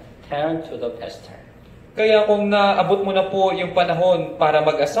tell to the pastor. Kaya kung naabot mo na po yung panahon para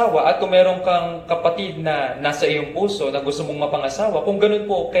mag-asawa at kung meron kang kapatid na nasa iyong puso na gusto mong mapangasawa, kung ganun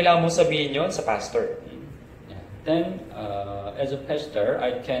po, kailangan mong sabihin yon sa pastor. Yeah. Then, as a pastor,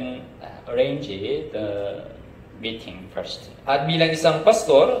 I can arrange the meeting first. At bilang isang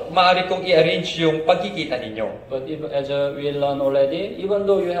pastor, maaari kong i-arrange yung pagkikita ninyo. But if, as we learned already, even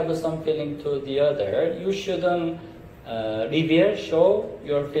though you have some feeling to the other, you shouldn't show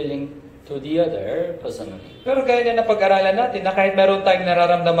your feeling to the other personally. Pero gaya na napag-aralan natin na kahit meron tayong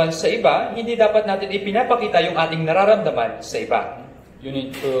nararamdaman sa iba, hindi dapat natin ipinapakita yung ating nararamdaman sa iba. You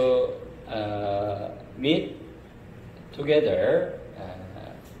need to meet together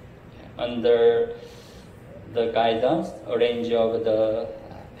under the guidance, arrange of the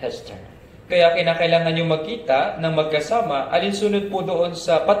pastor. Kaya kinakailangan yung magkita ng magkasama alinsunod po doon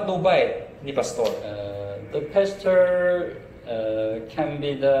sa patnubay ni pastor. The pastor can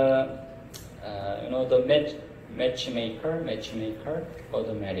be the the matchmaker for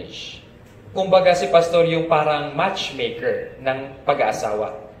the marriage. Kumbaga si pastor yung parang matchmaker ng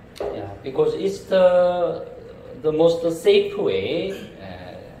pag-aasawa. Yeah, because it's the most safe way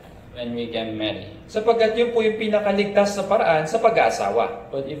when we get married. Sapagkat yun po yung pinakaligtas na paraan sa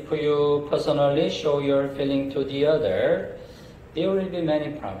pag-aasawa. But if you personally show your feeling to the other, there will be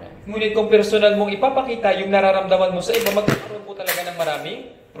many problems. Ngunit kung personal mong ipapakita yung nararamdaman mo sa iba, magkakaroon po talaga ng maraming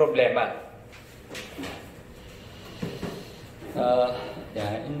problema.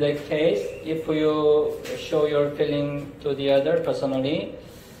 In that case, if you show your feeling to the other personally,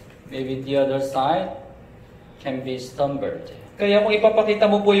 maybe the other side can be stumbled. Kaya kung ipapakita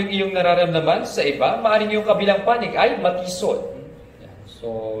mo po yung iyong nararamdaman sa iba, maaaring yung kabilang panig ay matisod.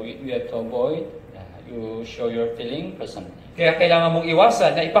 So you have to avoid you show your feeling personally. Kaya kailangan mong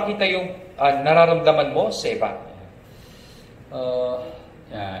iwasan na ipakita yung nararamdaman mo sa iba.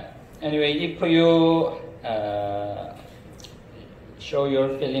 Anyway, if you show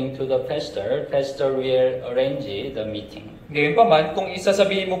your feeling to the pastor will arrange the meeting. Ngayon pa man, kung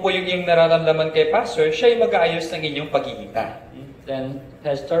isasabihin mo po yung iyong nararamdaman kay pastor, siya ay mag-aayos ng inyong pagkikita. Then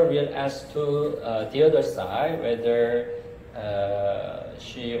pastor will ask to the other side whether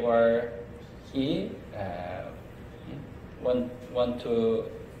she or he want to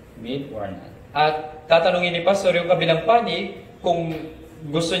meet or not. At tatanungin ni pastor yung kabilang panig kung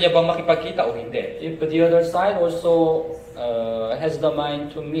gusto niya bang makipagkita o hindi. If the other side also has the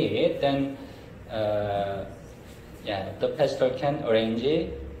mind to meet, then the pastor can arrange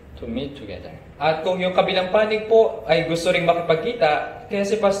it to meet together. At kung yung kabilang panig po ay gusto ring makipagkita, kaya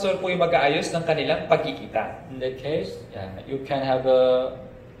si pastor po yung mag-aayos ng kanilang pagkikita. In that case, you can have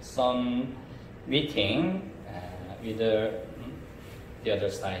some meeting with the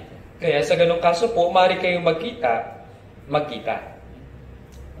other side. Kaya sa ganung kaso po, maaari kayong magkita.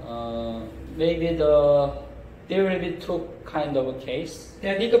 Maybe there will be two kind of case.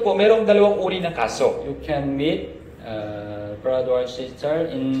 Kaya dito po, merong dalawang uri ng kaso. You can meet brother or sister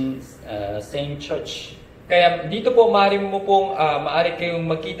in same church. Kaya dito po maaari kayong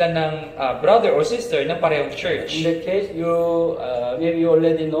magkita ng brother or sister ng parehong In church. that case, maybe you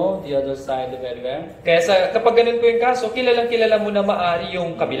already know the other side very well. Kaya kapag ganun po yung kaso, kilala mo na maari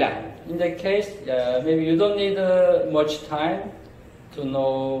yung kabila. In that case, maybe you don't need much time to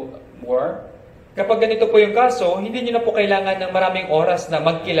know more. Kapag ganito po yung kaso, hindi nyo na po kailangan ng maraming oras na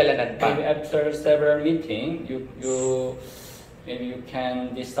magkilalanan pa. Maybe after several meetings, maybe you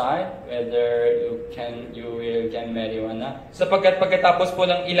can decide whether you will get married or not. Sapagkat pagkatapos po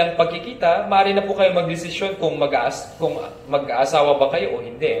ng ilang pagkikita, maaari na po kayo magdesisyon kung mag-aasawa ba kayo o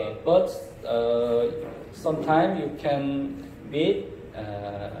hindi. But sometimes you can meet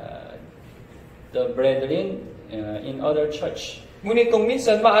the brethren in other church. Ngunit kung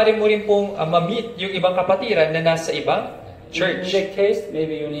minsan, maaari mo rin pong ma-meet yung ibang kapatiran na nasa ibang church. In that case,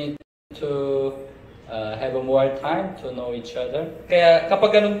 maybe you need to have more time to know each other. Kaya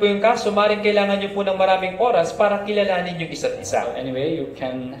kapag ganun po yung kaso, maaaring kailangan nyo po ng maraming oras para kilalanin yung isa't isa. So anyway, you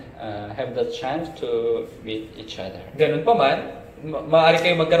can have the chance to meet each other. Ganun pa man, maaari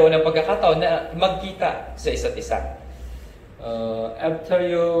kayo magkaroon ng pagkakataon na magkita sa isa't isa. After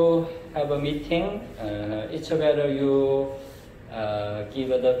you have a meeting, it's better you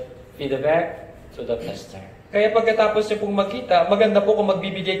give the feedback to the pastor. Kaya pagkatapos nyo pong magkita, maganda po kung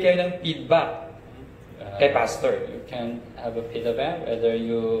magbibigay kayo ng feedback kay pastor. You can have a feedback whether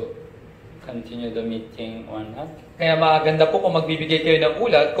you continue the meeting or not. Kaya maganda po kung magbibigay kayo ng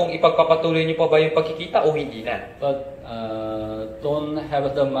ulat kung ipagpapatuloy nyo pa ba yung pagkikita o hindi na. But don't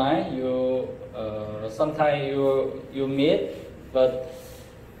have the mind. Sometimes you meet, but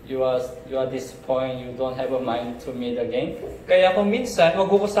you are disappointed. You don't have a mind to meet again. Kaya kung minsan,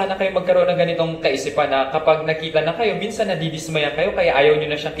 wag po sana kayo magkaroon ng ganitong kaisipan na kapag nakita na kayo, minsan nadidismaya kayo kaya ayaw nyo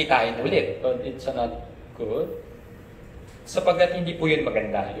na siyang kitain ulit. But it's not good. Sapagkat hindi po yun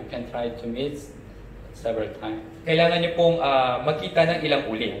maganda. You can try to meet several times. Kailangan nyo pong magkita ng ilang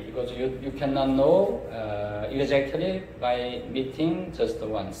uli. Because you cannot know exactly by meeting just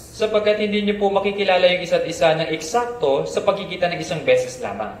once. Sapagkat hindi nyo po makikilala yung isa't isa ng eksakto sa pagkikita ng isang beses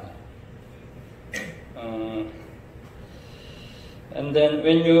lamang. And then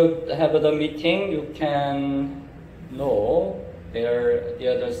when you have the meeting, you can know the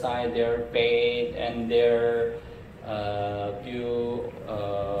other side, their faith and their view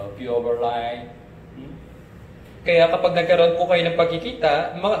of life. Kaya kapag nagkaroon po kayo ng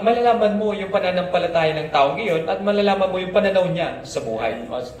pagkikita, malalaman mo yung pananampalataya ng taong iyon at malalaman mo yung pananaw niya sa buhay. And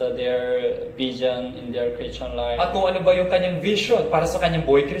what's their vision in their Christian life. At kung ano ba yung kanyang vision para sa kanyang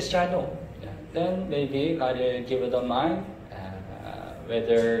buhay Kristiyano. Yeah. Then maybe God will give the mind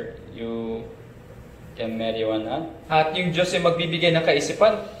whether you can marry or not. At yung Diyos ay magbibigay ng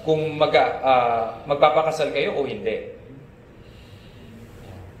kaisipan kung magpapakasal kayo o hindi.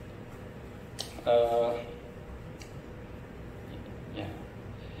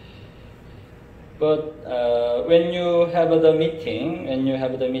 But when you have the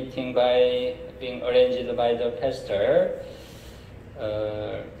meeting by being arranged by the pastor,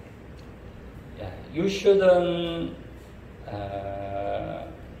 you shouldn't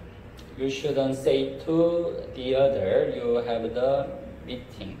say to the other you have the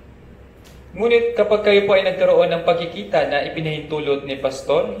meeting. Ngunit kapag kayo po ay nagkaroon ng pagkikita na ipinahintulot ni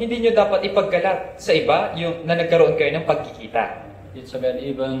pastor, hindi nyo dapat ipaggalat sa iba yung na nagkaroon kayo ng pagkikita. It's about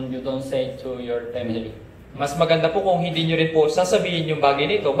even you don't say to your family. Mas maganda po kung hindi nyo rin po sasabihin yung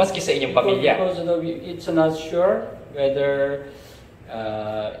bagay nito maski sa inyong pamilya. Because it's not sure whether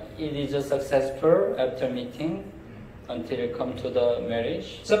it is successful after meeting until you come to the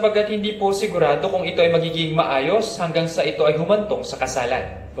marriage. Sapagkat hindi po sigurado kung ito ay magiging maayos hanggang sa ito ay humantong sa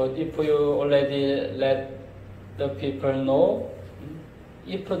kasalan. But if you already let the people know,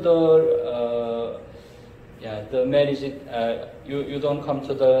 if the marriage, you don't come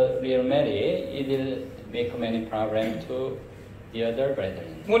to the real marriage, it will make many problems to the other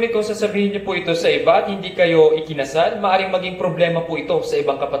brethren. Ngunit kung sasabihin niyo po ito sa iba at hindi kayo ikinasal, maaaring maging problema po ito sa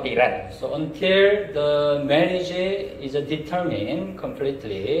ibang kapatiran. So until the marriage is determined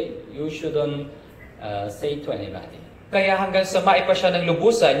completely, you shouldn't say to anybody. Kaya hanggang sa maipa siya ng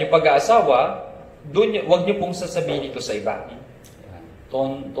lubusan yung pag-aasawa, wag niyo pong sasabihin ito sa iba.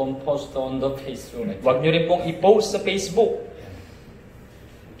 Don't post on the Facebook. Wag niyo rin pong i-post sa Facebook.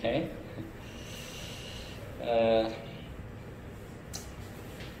 Okay.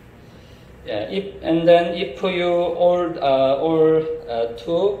 If you all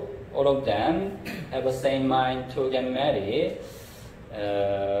of them have the same mind to get married,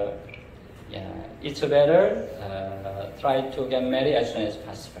 it's better try to get married as soon as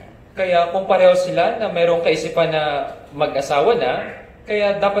possible. Kaya kung pareho sila na mayroong kaisipan na mag-asawa na,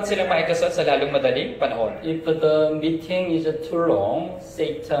 Kaya dapat silang maikasal sa lalong madaling panahon. If the meeting is too long,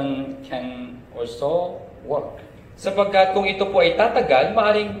 Satan can also work. Sapagkat kung ito po ay tatagal,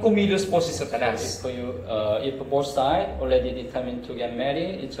 maaring kumilos po si Satanas. If both sides already determined to get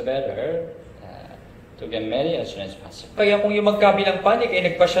married, it's better to get married as soon as possible. Kaya kung yung magkabilang panig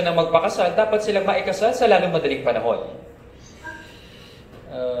ay nagpasya ng magpakasal, dapat silang maikasal sa lalong madaling panahon.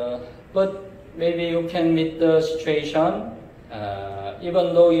 But maybe you can meet the situation,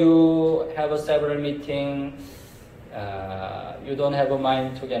 even though you have several meetings, you don't have a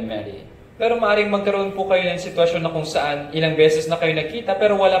mind to get married. Pero maaaring magkaroon po kayo ng sitwasyon na kung saan ilang beses na kayo nagkita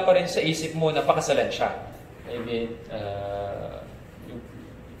pero wala pa rin sa isip mo na pakasalan siya. Maybe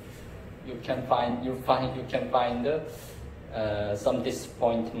you can find some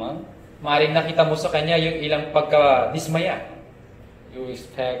disappointment. Maaaring nakita mo sa kanya yung ilang pagka-dismaya. You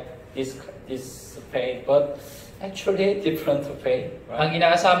expect this faith, but actually different faith. Right? Ang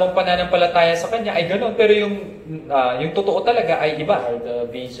inaasahan mong pananampalataya sa kanya ay ganoon, pero yung totoo talaga ay iba. Or the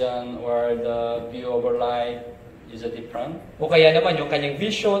vision or the view of life is different. O kaya naman yung kanyang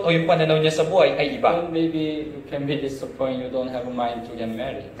vision o yung pananaw niya sa buhay ay iba. Well, maybe you can be disappointed. You don't have a mind to get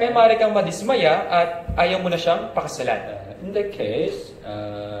married. Kaya maaari kang madismaya at ayaw mo na siyang pakasalan. In that case,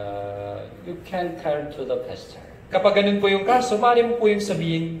 you can tell to the pastor. Kapag ganun po yung kaso, maaari mo po yung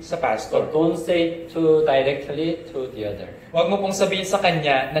sabihin sa pastor. But don't say it directly to the other. Huwag mo pong sabihin sa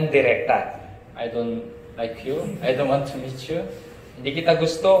kanya ng direkta. I don't like you. I don't want to meet you. Hindi kita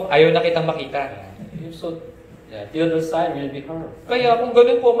gusto, ayaw na kitang makita. The other side will be hurt. Kaya kung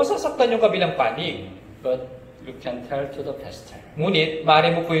ganun po, masasaktan yung kabilang panig. But you can tell to the pastor. Ngunit,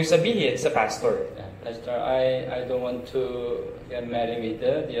 maaari mo po yung sabihin sa pastor. Pastor, I don't want to get married with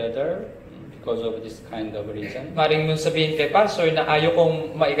the other because of this kind of reason. Maring mong sabihin kay pastor na ayaw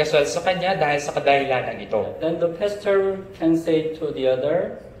kong maikasal sa kanya dahil sa kadahilanan ito. Then the pastor can say to the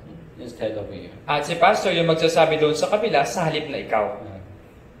other instead of you. At si pastor yung magsasabi doon sa kabila sa halip na ikaw.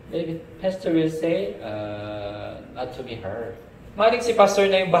 Maybe pastor will say not to be hurt. Maring si pastor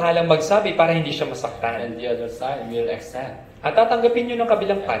na yung bahalang magsabi para hindi siya masaktan. And the other side will accept. At tatanggapin nyo ng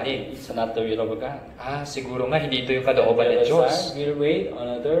kabilang panig. It's not the will of God. Siguro nga hindi ito yung kalooban ng Diyos. Will wait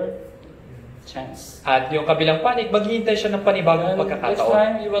another chance. At yung kabilang panig, maghihintay siya ng panibagong pagkakataon. This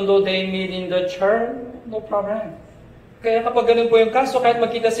time, even though they meet in the church, no problem. Kaya kapag ganun po yung kaso, kahit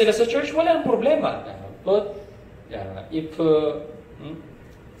magkita sila sa church, wala nang problema. But if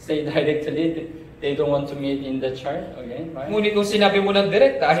say directly, they don't want to meet in the church again, right? Ngunit kung sinabi mo ng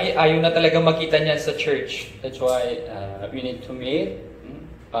direkta, ayaw na talaga makita niyan sa church. That's why we need to meet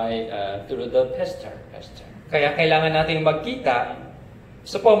through the pastor. Kaya kailangan natin magkita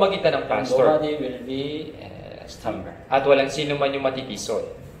sa pamamagitan ng pastor. Nobody will be stumble. At walang sino man yung matitisod.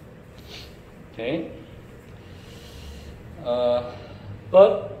 Okay.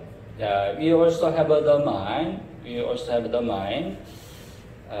 But we also have the mind.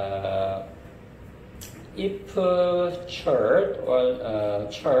 If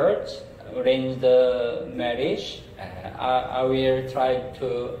church arrange the marriage, I will try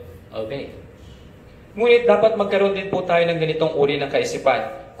to obey. Ngunit dapat magkaroon din po tayo ng ganitong uri ng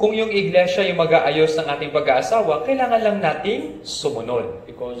kaisipan. Kung yung iglesia yung mag-aayos ng ating pag-aasawa, kailangan lang nating sumunod.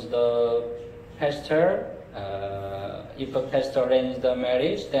 Because the pastor, if a pastor arrange the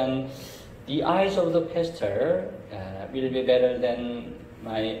marriage, then the eyes of the pastor will be better than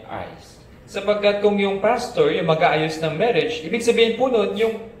my eyes. Sapagkat kung yung pastor yung mag-aayos ng marriage, ibig sabihin po nun,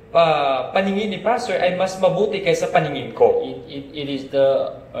 yung paningin ni pastor ay mas mabuti kaysa paningin ko. It is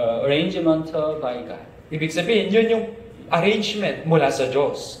the arrangement by God. Ibig sabihin, yun yung arrangement mula sa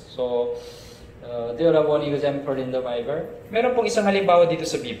Diyos. So, there are one example in the Bible. Meron pong isang halimbawa dito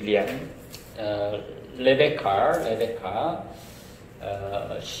sa Biblia. Rebecca,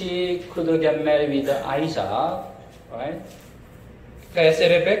 she could get married with Isaac, right? Kaya si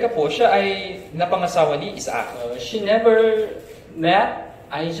Rebecca po, siya ay napangasawa ni Isaac. She never met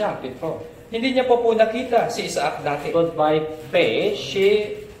Isaac before. Hindi niya po nakita si Isaac dati. But by faith, she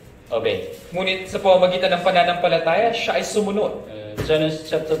obeyed. Ngunit sa pamamagitan ng pananampalataya, siya ay sumunod. Genesis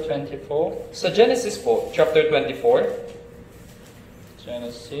chapter 24. Sa Genesis po, chapter 24.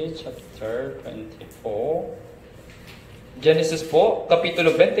 Genesis chapter 24. Genesis po,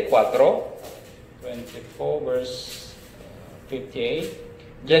 kapitulo 24. 24 verse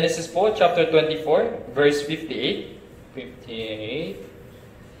 58. Genesis po, chapter 24, verse 58. 58.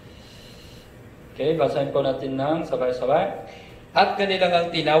 Okay, basahin po natin ng sabay-sabay. At kanilang ang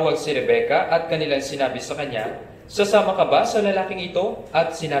tinawag si Rebecca at kanilang sinabi sa kanya, sasama ka ba sa lalaking ito?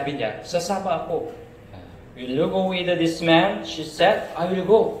 At sinabi niya, sasama ako. Will you go with this man? She said, I will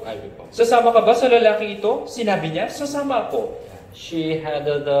go. Sasama ka ba sa lalaking ito? Sinabi niya, sasama ako. she had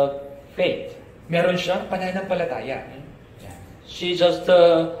the faith. Meron siyang pananampalataya. She just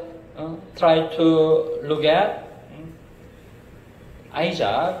tried to look at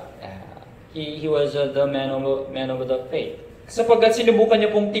Isaac. He was the man of the faith. Sapagkat sinubukan niya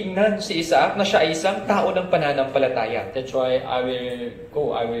pong tingnan si Isaac na siya ay isang tao ng pananampalataya. That's why I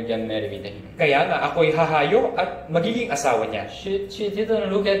will get married with him. Kaya nga ako'y hahayo at magiging asawa niya. She didn't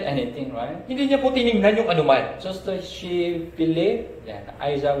look at anything, right? Hindi niya po tiningnan yung anuman. Just she believed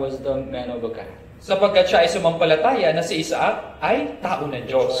Isaac was the man of God. Sapagkat siya ay sumampalataya na si Isaac ay tao ng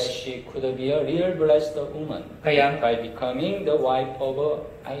Diyos. That's why she could be a real blessed woman by becoming the wife of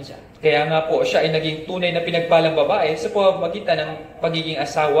Isaac. Kaya nga po, siya ay naging tunay na pinagpalang babae sa pamamagitan ng pagiging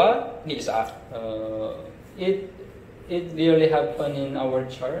asawa ni Isaac. It really happened in our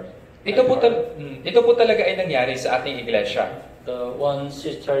church. Ito po talaga ay nangyari sa ating iglesia. The one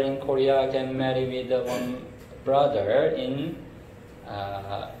sister in Korea can marry with the one brother in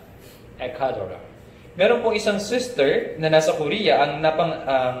Ecuador. Meron pong isang sister na nasa Korea ang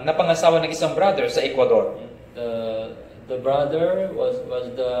napangasawa ng isang brother sa Ecuador. The brother was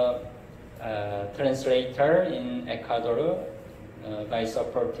the translator in Ecuador by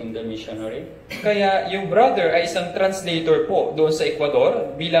supporting the missionary. Kaya yung brother ay isang translator po doon sa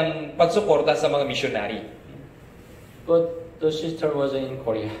Ecuador bilang pagsuporta sa mga missionary. But the sister was in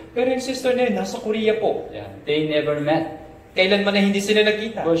Korea. Pero yung sister niya nasa Korea po. Yeah, they never met. Kailanman na hindi sila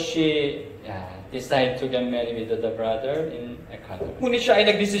nagkita. But she decided to get married with the brother in Ecuador. Ngunit siya ay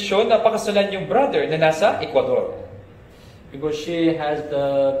nagdesisyon na pakasalan yung brother na nasa Ecuador. Because she has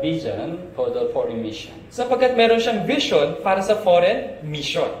the vision for the foreign mission. Sapagkat meron siyang vision para sa foreign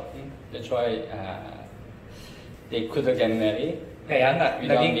mission. That's why they couldn't get married Kaya nga,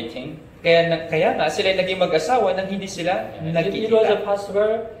 without meeting. Kaya nga, sila naging mag-asawa nang hindi sila nagkikita. It was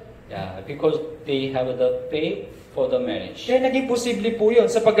possible, because they have the faith for the marriage. Kaya naging posible po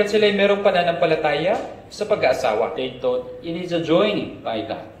yun, sapagkat sila ay merong pananampalataya sa pag-aasawa. They thought it is a joining by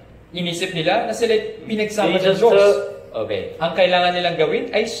God. Inisip nila na sila pinagsama They ng just Diyos. obey. Ang kailangan nilang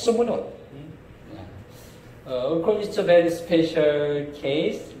gawin ay sumunod. Of course, it's a very special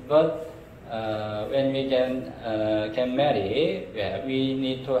case, but when we can marry, we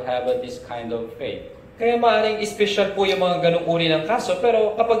need to have this kind of faith. Kaya maaaring special po yung mga ganung uri ng kaso,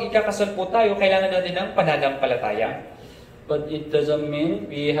 pero kapag ikakasal po tayo, kailangan natin ng pananampalataya. But it doesn't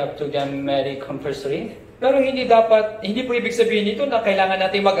mean we have to get married compulsory. Pero hindi po ibig sabihin nito na kailangan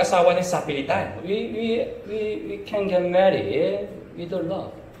natin mag-asawa ng sapilitan. We can get married with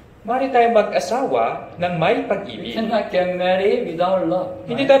love. Maaari tayong mag-asawa ng may We pag-ibig. cannot get married without love.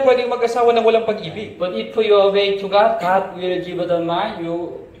 Hindi tayo pwedeng mag-asawa ng walang pag-ibig. But if you obey to God, God will give the mind,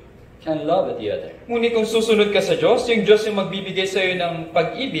 you can love the other. Ngunit kung susunod ka sa Diyos, yung Diyos yung magbibigay sa iyo ng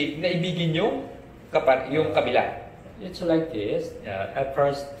pag-ibig na ibigin yung kabila. It's like this. At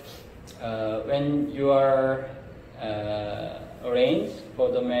first, when you are arranged for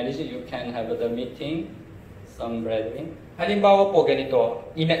the marriage, you can have the meeting, some brethren. Halimbawa po ganito,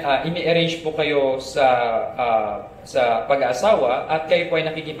 ini-arrange po kayo sa pag-aasawa at kayo po ay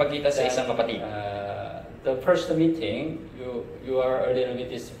nakikipagkita sa isang kapatid. The first meeting, you are a little bit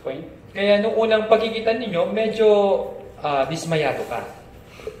disappointed. Kaya nung unang pagkikita ninyo, medyo dismayado ka.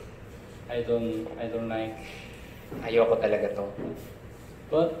 I don't like. Ayoko talaga to.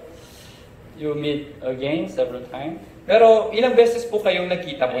 But you meet again several times. Pero ilang beses po kayong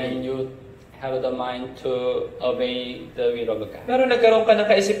nagkita muli. And you have the mind to obey the will of God. Pero nagkaroon ka ng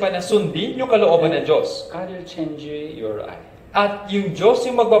kaisipan na sundin yung kalooban ng Diyos. God will change your eye. At yung Diyos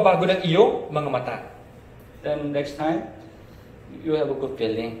yung magbabago ng iyong mga mata. Then next time, you have a good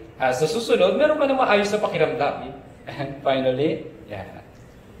feeling. Sa susunod, meron ka na maayos na pakiramdam. And finally,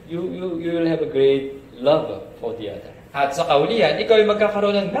 you will have a great love for the other. At sa kaulian, ikaw ay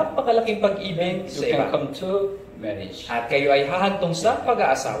magkakaroon ng napakalaking pag-ibig sa You can iba. come to marriage. At kayo ay hahantong sa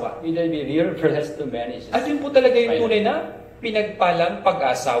pag-aasawa. It will be real blessed marriage. At yun po talaga yung tunay na pinagpalang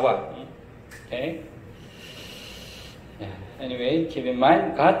pag-aasawa. Okay? Anyway, keep in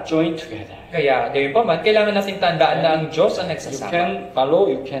mind, God joined together. Kaya, gayon pa man, kailangan nating tandaan na ang Diyos ang You nagsasama. can follow,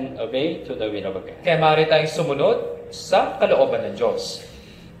 you can obey to the will of God. Kaya maaari tayong sumunod sa kalooban ng Diyos.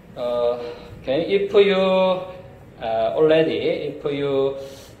 Okay, if you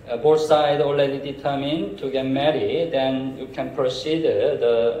both sides already determined to get married, then you can proceed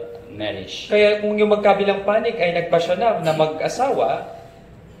the marriage. Kaya kung yung magkabilang panig ay nagpasya na mag-asawa,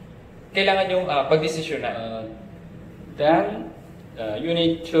 kailangan yung pagdesisyonan. Then you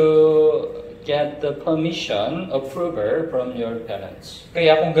need to get the permission, approval from your parents.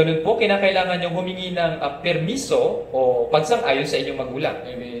 Kaya kung ganun po, kinakailangan yung humingi ng permiso o pagsang-ayon sa inyong magulang.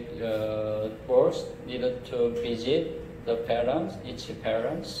 Maybe both needed to visit the parents, each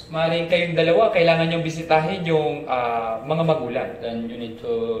parents. Maaaring kayong dalawa, kailangan yung bisitahin yung mga magulang. Then you need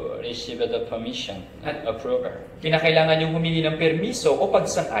to receive the permission and approval. Kinakailangan yung humingi ng permiso o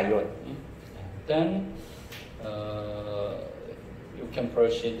pagsang-ayon. Then you can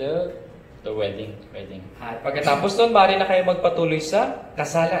proceed the wedding. At pagkatapos nun, maaari na kayo magpatuloy sa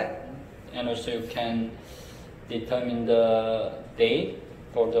kasalan. And also you can determine the date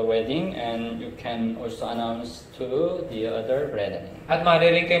for the wedding, and you can also announce to the other brethren. At maaari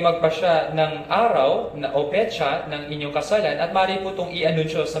rin kayo magpasya ng araw o petsa ng inyong kasalan at maaari po itong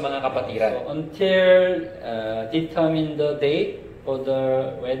i-anunsyo sa mga kapatiran. So until determine the date for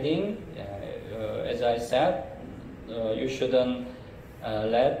the wedding, as I said, you shouldn't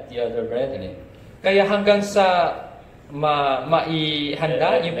let the other brethren. Kaya hanggang sa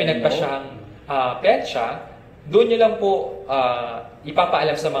maihanda yung pinagpasyang petsa, doon nyo lang po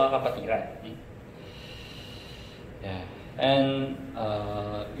ipapaalam sa mga kapatiran. Yeah. And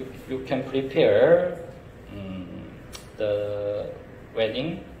you can prepare the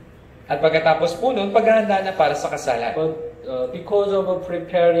wedding. At pagkatapos po nun, paghahanda na para sa kasalan. But because of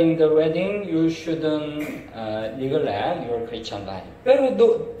preparing the wedding, you shouldn't neglect your Christian life. Pero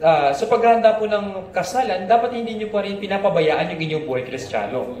sa paghahanda po ng kasalan, dapat hindi nyo pa rin pinapabayaan yung inyong buhay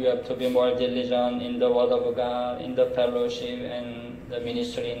Kristiyano. You have to be more diligent in the Word of God, in the fellowship, and the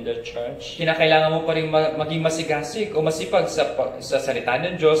ministry in the church. Kinakailangan mo pa rin maging masigasig o masipag sa salita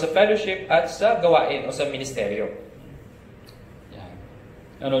ng Diyos, sa fellowship, at sa gawain o sa ministeryo.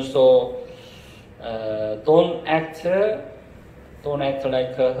 Yeah. And also, don't act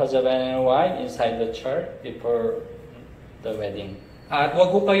like a husband and wife inside the church before the wedding. At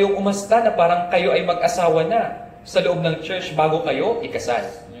huwag ko kayong umasta na parang kayo ay mag-asawa na sa loob ng church bago kayo ikasal.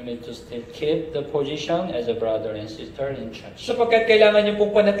 You need to still keep the position as a brother and sister in church. Sapagkat kailangan niyo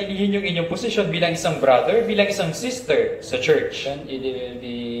pong panatilihin yung inyong posisyon bilang isang brother, bilang isang sister sa church. Then it will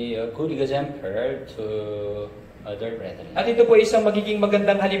be a good example to other brethren. At ito po isang magiging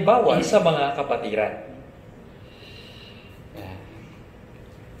magandang halimbawa sa mga kapatiran.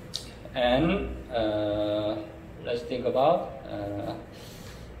 And let's think about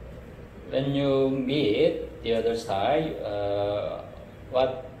when you meet the other side,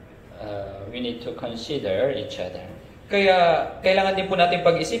 what we need to consider each other. Kaya kailangan din po natin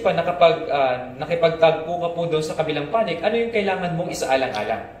pag-isipan na kapag nakipagtagpo ka po doon sa kabilang panig, ano yung kailangan mong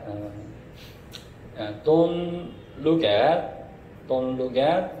isaalang-alang? Don't look at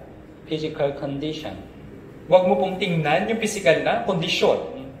physical condition. Huwag mo pong tingnan yung physical na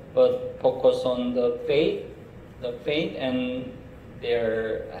kondisyon. But focus on the faith and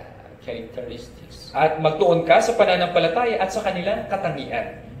their characteristics. At magtuon ka sa pananampalataya at sa kanilang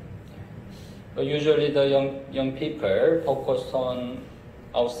katangian. But usually the young people focus on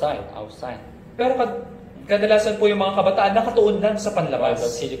outside. Pero kadalasan po yung mga kabataan nakatuon lang sa panlabas.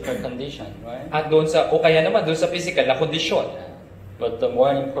 The physical condition, right? At doon o kaya naman doon sa physical na kondisyon. But the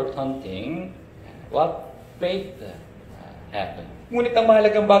more important thing, what faith happen? Ngunit ang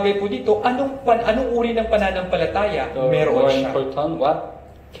mahalagang bagay po dito, anong uri ng pananampalataya meron more siya? Important, what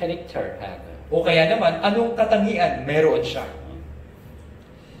character happen? O kaya naman, anong katangian meron siya?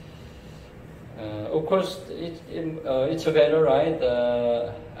 Of course, it's better, right?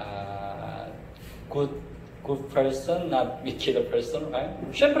 Good person, not wicked person, right?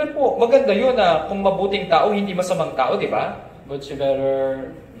 Siyempre po, maganda yun na kung mabuting tao, hindi masamang tao, di ba? But you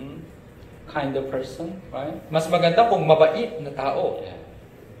better kind of person, right? Mas maganda kung mabait na tao. Yeah.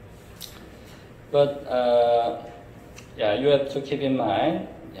 But you have to keep in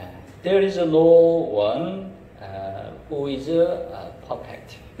mind, there is no one who is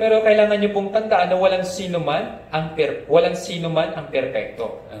perfect. Pero kailangan niyo pong tandaan na walang sino man ang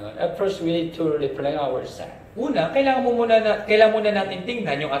perpekto. At first, we need to reflect ourselves. Una, kailangan muna natin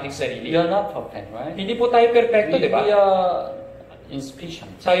tingnan yung ating sarili. We are not perfect, right? Hindi po tayo perpekto, di ba? We are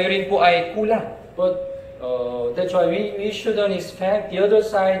insufficient. Tayo rin po ay kulang. But that's why we shouldn't expect the other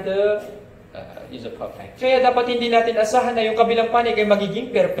side is perfect. Kaya dapat hindi natin asahan na yung kabilang panig ay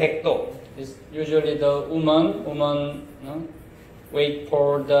magiging perpekto. It's usually the woman wait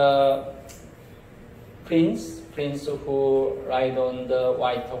for the prince who ride on the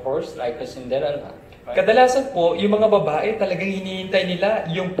white horse like a Cinderella. Right? Kadalasan po, yung mga babae talagang hinihintay nila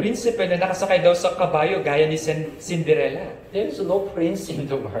yung prinsipe na nakasakay daw sa kabayo gaya ni Cinderella. There is no prince in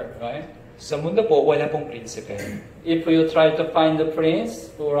the world, right? Sa mundo po, wala pong prinsipe. If you try to find the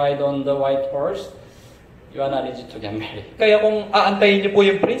prince who ride on the white horse, you are not easy to get married. Kaya kung aantayin niyo po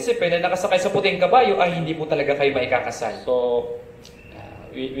yung prinsipe na nakasakay sa puting kabayo, ay hindi po talaga kayo maikakasal. So,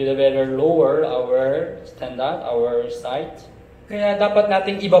 we better lower our standard, our sight. Kaya dapat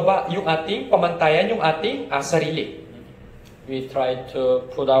nating ibaba yung ating pamantayan, yung ating sarili. we try to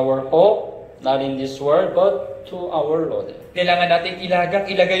put our hope not in this world but to our Lord. Kailangan nating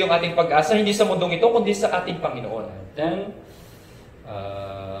ilagay yung ating pag-asa hindi sa mundong ito, kundi sa ating Panginoon. Then,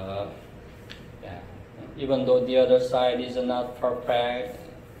 even though the other side is not perfect,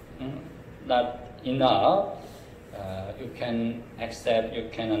 not enough, you can accept, you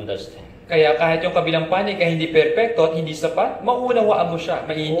can understand. Kaya kahit yung kabilang panig ay hindi perfecto at hindi sapat, mauunawaan mo siya,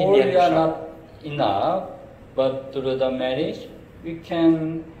 maiintindihan mo Or we are siya. not enough, but through the marriage, we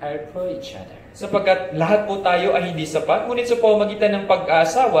can help each other. Sapagkat lahat po tayo ay hindi sapat, ngunit sa pamamagitan ng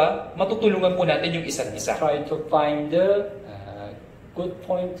pag-aasawa, matutulungan po natin yung isa't isa. Try to find the good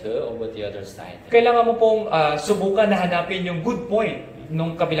point over the other side. Kailangan mo pong subukan na hanapin yung good point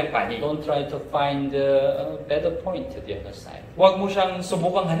nung kabilang panig. Don't try to find the better point to the other side. Huwag mo siyang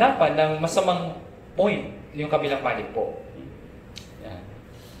subukang hanapan ng masamang point yung kabilang panig po. Yeah.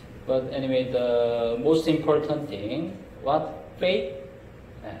 But anyway, the most important thing, what faith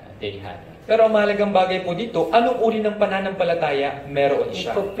they have. Pero ang mahalagang bagay po dito, anong uri ng pananampalataya meron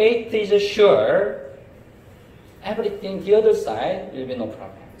siya? If faith is sure, everything the other side will be no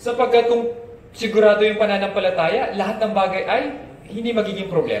problem. Sapagkat kung sigurado yung pananampalataya, lahat ng bagay ay hindi magiging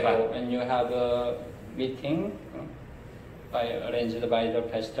problema. So when you have a meeting arranged by the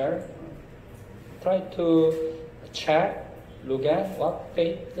pastor, try to check, look at what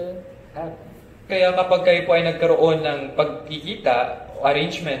faith have. Kaya kapag kayo po ay nagkaroon ng pagkikita o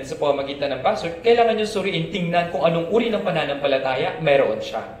arrangement sa pamamagitan ng pastor, kailangan nyo suriin, tingnan kung anong uri ng pananampalataya meron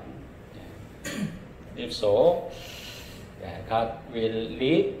siya. If so, God will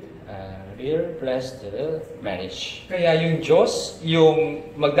lead real blessed marriage. Kaya yung Diyos,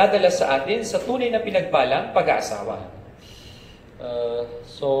 yung magdadala sa atin sa tunay na pinagpalang pag-aasawa.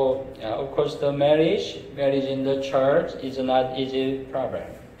 Of course, the marriage in the church is not easy problem.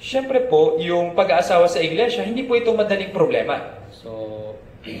 Siyempre po, yung pag-aasawa sa iglesia, hindi po ito madaling problema. So,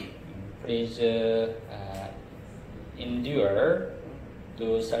 please endure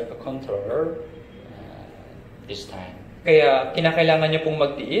to self-control this time. Kaya kinakailangan niyo pong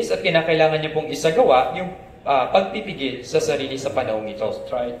magtiis at kinakailangan niyo pong isagawa yung pagpipigil sa sarili sa panahong ito. Just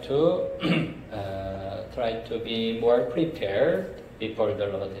try to be more prepared before the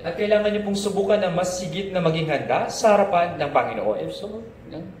Lord. At kailangan niyo pong subukan na mas higit na maging handa sa harapan ng Panginoon. So,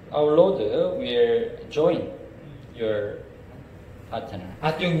 our Lord will join your partner.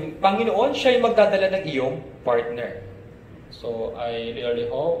 At yung Panginoon, siya yung magdadala ng iyong partner. So I really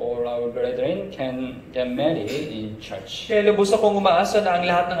hope all our brethren can get married in church. Kaya lubos akong umaasa na ang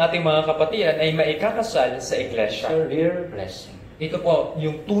lahat ng ating mga kapatiran ay maikakasal sa It's iglesia. a real blessing. Ito po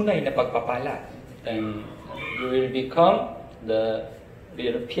yung tunay na pagpapala. Then you will become the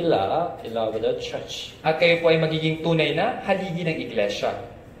real pillar of the church. At kayo po ay magiging tunay na haligi ng iglesia.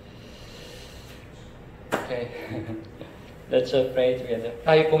 Okay. Let's pray together.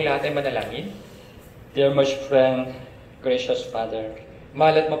 Tayo pong lahat ay manalangin. Dear much friend, gracious Father,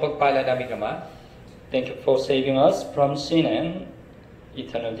 Mahal at mapagpala naming Ama, thank you for saving us from sin and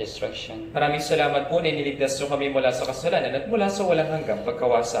eternal destruction. maraming salamat po na iniligtas nyo kami mula sa kasalanan at mula sa walang hanggang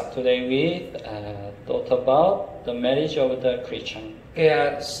pagkawasak. Today we thought about the marriage of the Christian.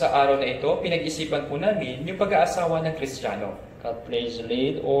 Kaya sa araw na ito, pinag-isipan po namin yung pag-aasawa ng Kristiyano. God please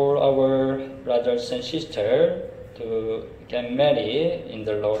lead all our brothers and sisters to get married in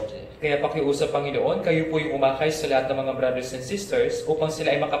the Lord. Kaya pakiusap Panginoon, kayo po yung umakay sa lahat ng mga brothers and sisters upang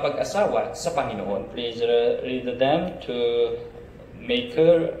sila ay makapag-asawa sa Panginoon. Please lead them to make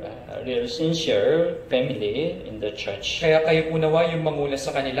a real sincere family in the church. Kaya kayo po nawa yung manguna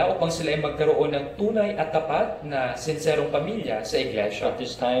sa kanila upang sila ay magkaroon ng tunay at tapat na sinserong pamilya sa iglesia. At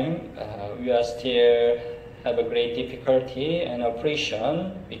this time, we are still have a great difficulty and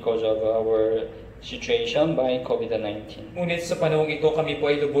oppression because of our situation by COVID-19. Ngunit sa panahong ito, kami po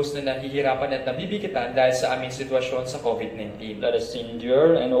ay lubos na nahihirapan at nabibigitan dahil sa aming sitwasyon sa COVID-19. Let us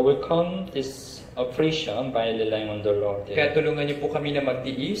endure and overcome this oppression by relying on the Lord. Kaya tulungan niyo po kami na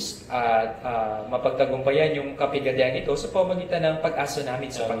magtiis at mapagtagumpayan yung kapigatian ito sa pamamagitan ng pag-asa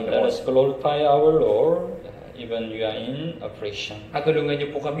namin sa Let Panginoon. us glorify our Lord even we are in oppression. At tulungan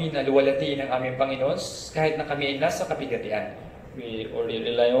niyo po kami na luwalhatiin ang aming Panginoon kahit na kami ay nasa kapigatian. We only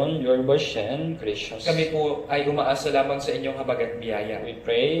rely on your mercy and gracious. Kami po ay umaasa lamang sa inyong habag at biyaya. We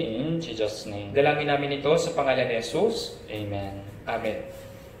pray in Jesus' name. Dalangin namin ito sa pangalan ni Jesus. Amen. Amen.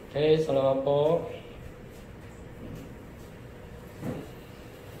 Okay, salamat po.